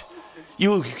heart.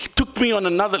 You took me on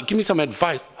another, give me some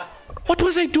advice. What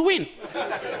was I doing?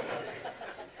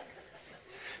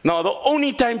 Now, the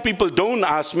only time people don't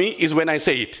ask me is when I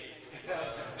say it.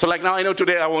 So like now I know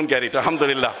today I won't get it,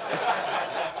 alhamdulillah.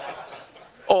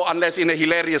 Or unless in a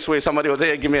hilarious way somebody will say,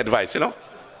 hey, give me advice, you know.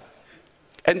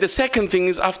 And the second thing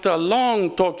is, after a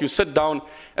long talk, you sit down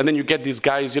and then you get these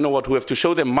guys, you know what, who have to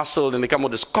show their muscle, and they come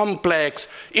with this complex,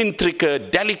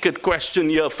 intricate, delicate question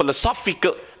here,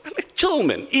 philosophical. I'm like, chill,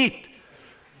 man, eat.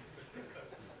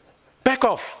 Back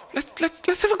off.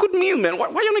 Let's have a good meal, man. Why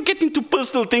you want to get into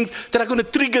personal things that are going to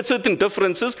trigger certain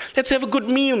differences? Let's have a good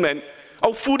meal, man.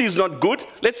 Our food is not good.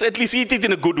 Let's at least eat it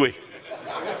in a good way.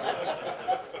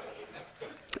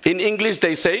 In English,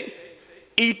 they say,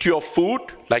 eat your food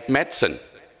like medicine,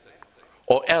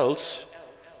 or else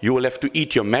you will have to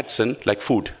eat your medicine like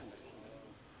food.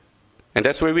 And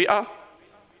that's where we are.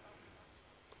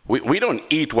 We don't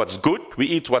eat what's good, we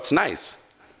eat what's nice.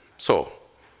 So,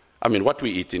 I mean, what we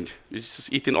eating? We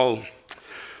just eating all.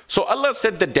 So Allah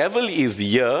said the devil is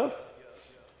here,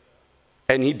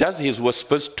 and he does his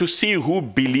whispers to see who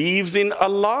believes in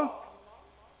Allah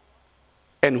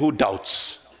and who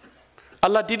doubts.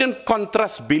 Allah didn't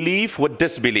contrast belief with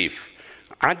disbelief.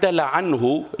 عدل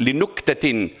عنه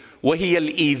لنكتة وهي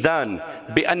الإيذان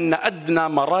بأن أدنى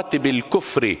مراتب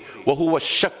الكفر وهو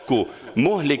الشك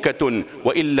مهلكة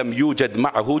وإن لم يوجد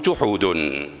معه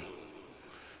جحود.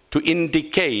 To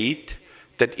indicate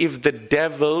that if the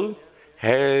devil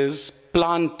has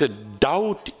planted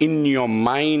doubt in your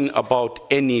mind about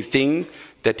anything,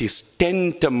 that is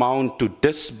tantamount to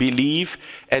disbelief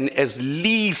and as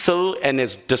lethal and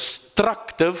as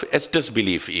destructive as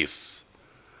disbelief is.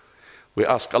 We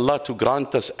ask Allah to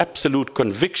grant us absolute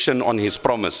conviction on His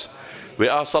promise. We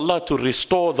ask Allah to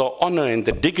restore the honor and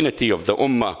the dignity of the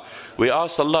Ummah. We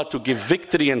ask Allah to give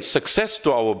victory and success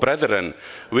to our brethren.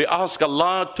 We ask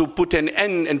Allah to put an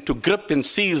end and to grip and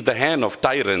seize the hand of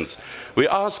tyrants. We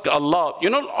ask Allah,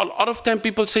 you know, a lot of time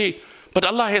people say, but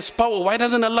Allah has power. Why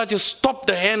doesn't Allah just stop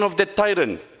the hand of that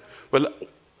tyrant? Well,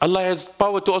 Allah has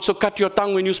power to also cut your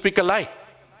tongue when you speak a lie.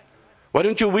 Why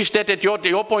don't you wish that at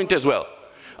your point as well?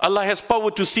 Allah has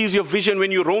power to seize your vision when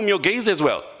you roam your gaze as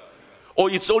well. Or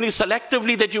it's only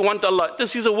selectively that you want Allah.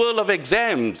 This is a world of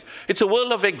exams. It's a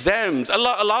world of exams.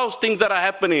 Allah allows things that are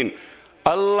happening.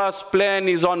 Allah's plan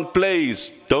is on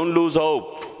place. Don't lose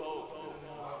hope.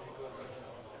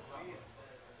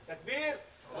 Takbir.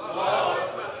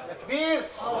 Takbir.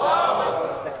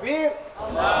 Takbir.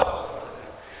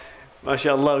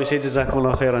 MashaAllah, we say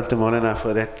Jazakumullah khairan to Maulana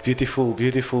for that beautiful,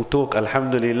 beautiful talk.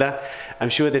 Alhamdulillah. I'm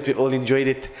sure that we all enjoyed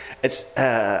it. It's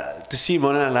to see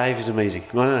Maulana live is amazing.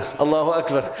 Maulana, Allahu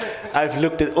Akbar. I've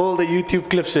looked at all the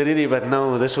YouTube clips already, but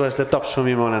no, this was the tops for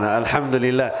me, Maulana.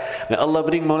 Alhamdulillah. May Allah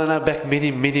bring Maulana back many,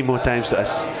 many more times to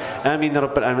us. Ameen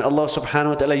Rabbil Alameen. Allah subhanahu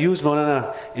wa ta'ala use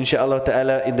Maulana, inshaAllah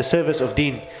ta'ala, in the service of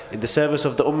deen, in the service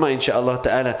of the ummah, inshaAllah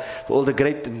ta'ala, for all the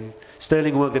great and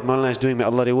sterling work that Maulana is doing. May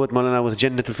Allah reward Maulana with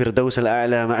Jannatul Firdaus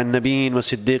al-A'la, ma'an nabiyyin wa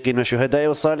siddiqin wa shuhada'i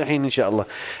wa salihin, inshaAllah.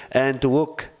 And to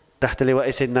walk تحت لواء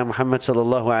سيدنا محمد صلى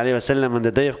الله عليه وسلم on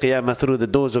the day of Qiyamah through the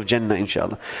doors of Jannah,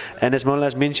 inshallah. And as Maulana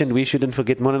has mentioned, we shouldn't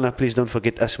forget Maulana. Please don't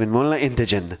forget us when Maulana enter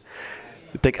Jannah.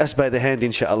 Take us by the hand,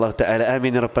 inshallah ta'ala.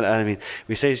 Ameen Rabbil Alameen.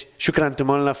 We say shukran to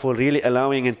Maulana for really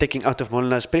allowing and taking out of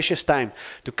Maulana's precious time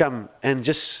to come and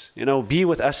just, you know, be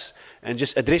with us and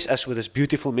just address us with this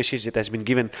beautiful message that has been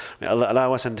given. May Allah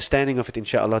allow us understanding of it,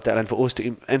 inshallah ta'ala, and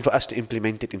for us to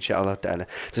implement it, inshallah ta'ala.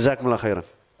 Jazakumullah khairan.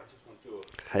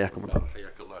 Hayakumullah.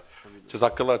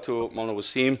 Jazakallah to Maulana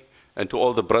Wasim and to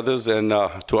all the brothers, and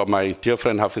to my dear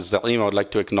friend Hafiz Za'im. I would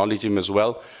like to acknowledge him as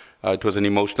well. It was an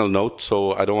emotional note,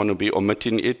 so I don't want to be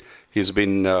omitting it. He's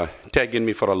been tagging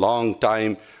me for a long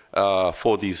time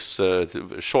for this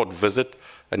short visit,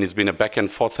 and it's been a back and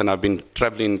forth, and I've been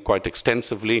traveling quite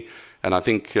extensively, and I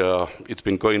think it's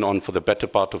been going on for the better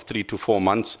part of 3 to 4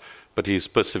 months. But he's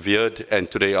persevered, and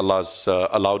today Allah's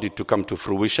allowed it to come to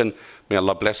fruition. May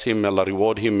Allah bless him, may Allah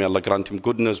reward him, may Allah grant him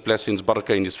goodness, blessings,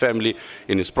 barakah in his family,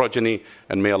 in his progeny,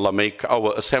 and may Allah make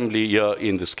our assembly here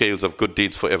in the scales of good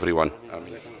deeds for everyone.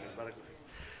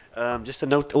 Amen. Just a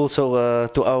note also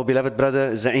to our beloved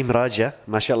brother Za'im Raja,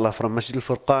 mashallah, from Masjid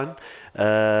al-Furqan,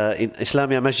 in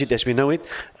Islamia Masjid as we know it.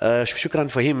 Shukran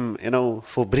for him, you know,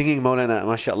 for bringing Maulana,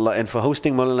 mashallah, and for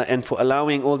hosting Maulana, and for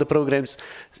allowing all the programs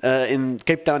in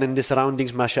Cape Town and the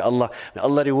surroundings, mashallah. May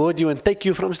Allah reward you and take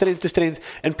you from strength to strength,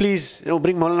 and please, you know,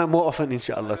 bring Maulana more often,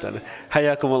 inshallah ta'ala.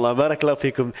 Hayakumullah, barakallahu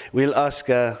fikum. We'll ask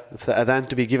the adhan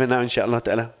to be given now, inshallah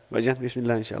ta'ala. Bajan,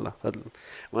 bismillah, inshallah.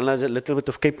 Maulana, a little bit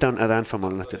of Cape Town adhan for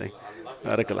Maulana today.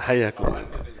 Barakallah, hayakum.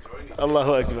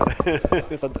 Allahu Akbar.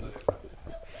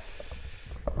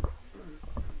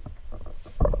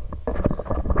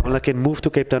 Mullah can move to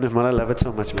Cape Town if Mullah love it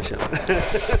so much, mashallah.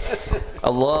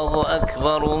 Allahu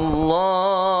Akbar, Allahu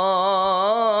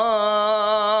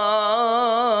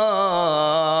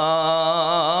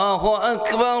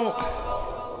Akbar,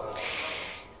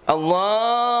 Allahu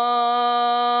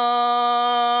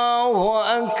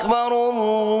Akbar,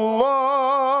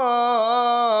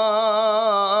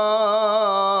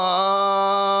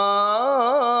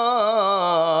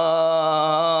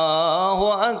 Allahu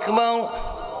Akbar.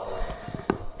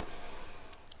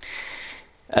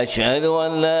 أشهد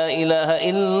أن لا إله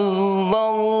إلا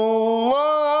الله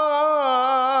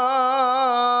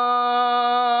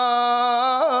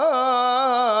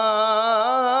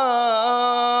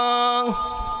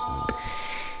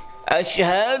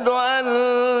أشهد أن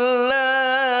لا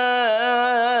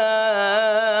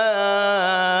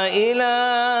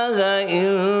إله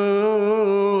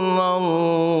إلا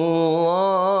الله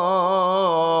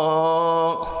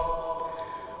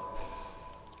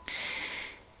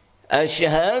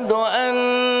أشهد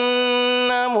أن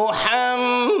محمدا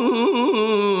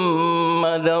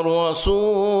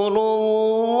رسول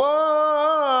الله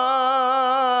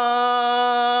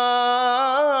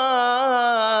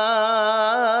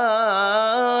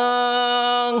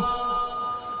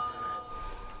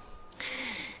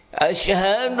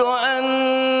أشهد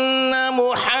أن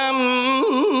محمدا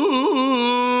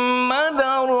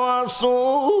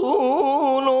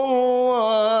رسول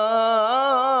الله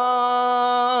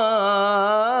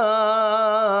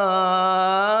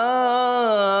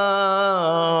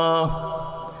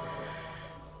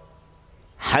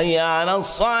حي على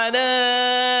الصلاة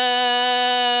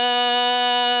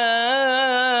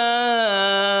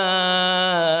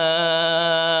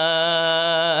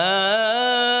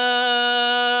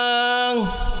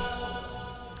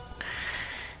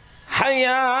حي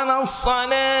على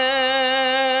الصلاة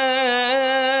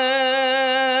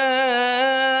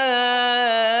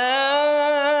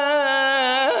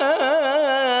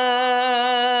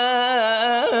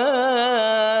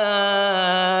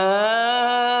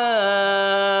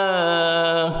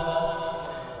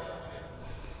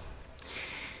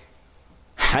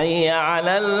حي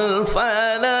على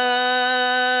الفلاح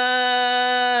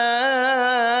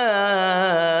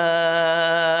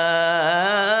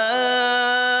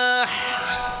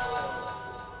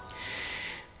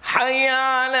حي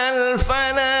على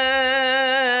الفلاح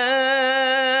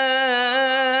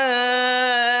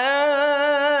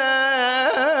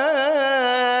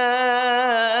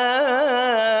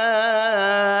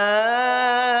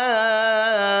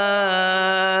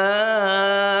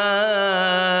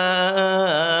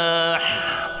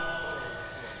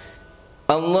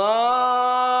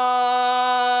الله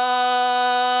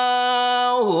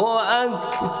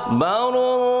أكبر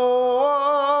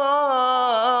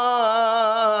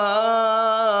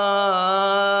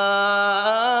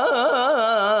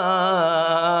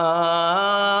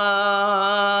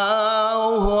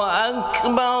الله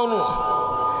أكبر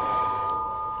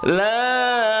لا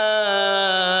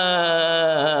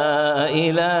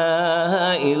إله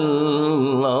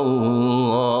إلا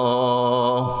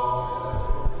الله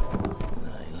لا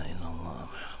إله إلا الله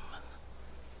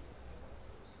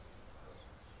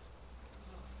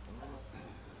محمد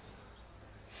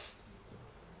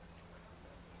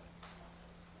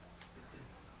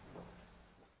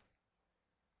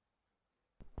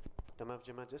Tamam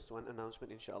Jamaat, just one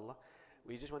announcement inshallah.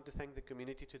 We just want to thank the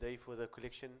community today for the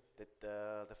collection that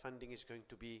the funding is going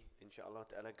to be inshallah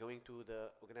ta'ala going to the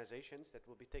organizations that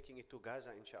will be taking it to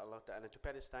Gaza inshallah ta'ala, to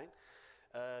Palestine.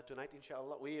 Tonight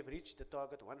inshallah we have reached the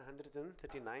target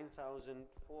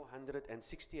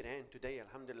 139,460 rand today,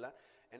 alhamdulillah. And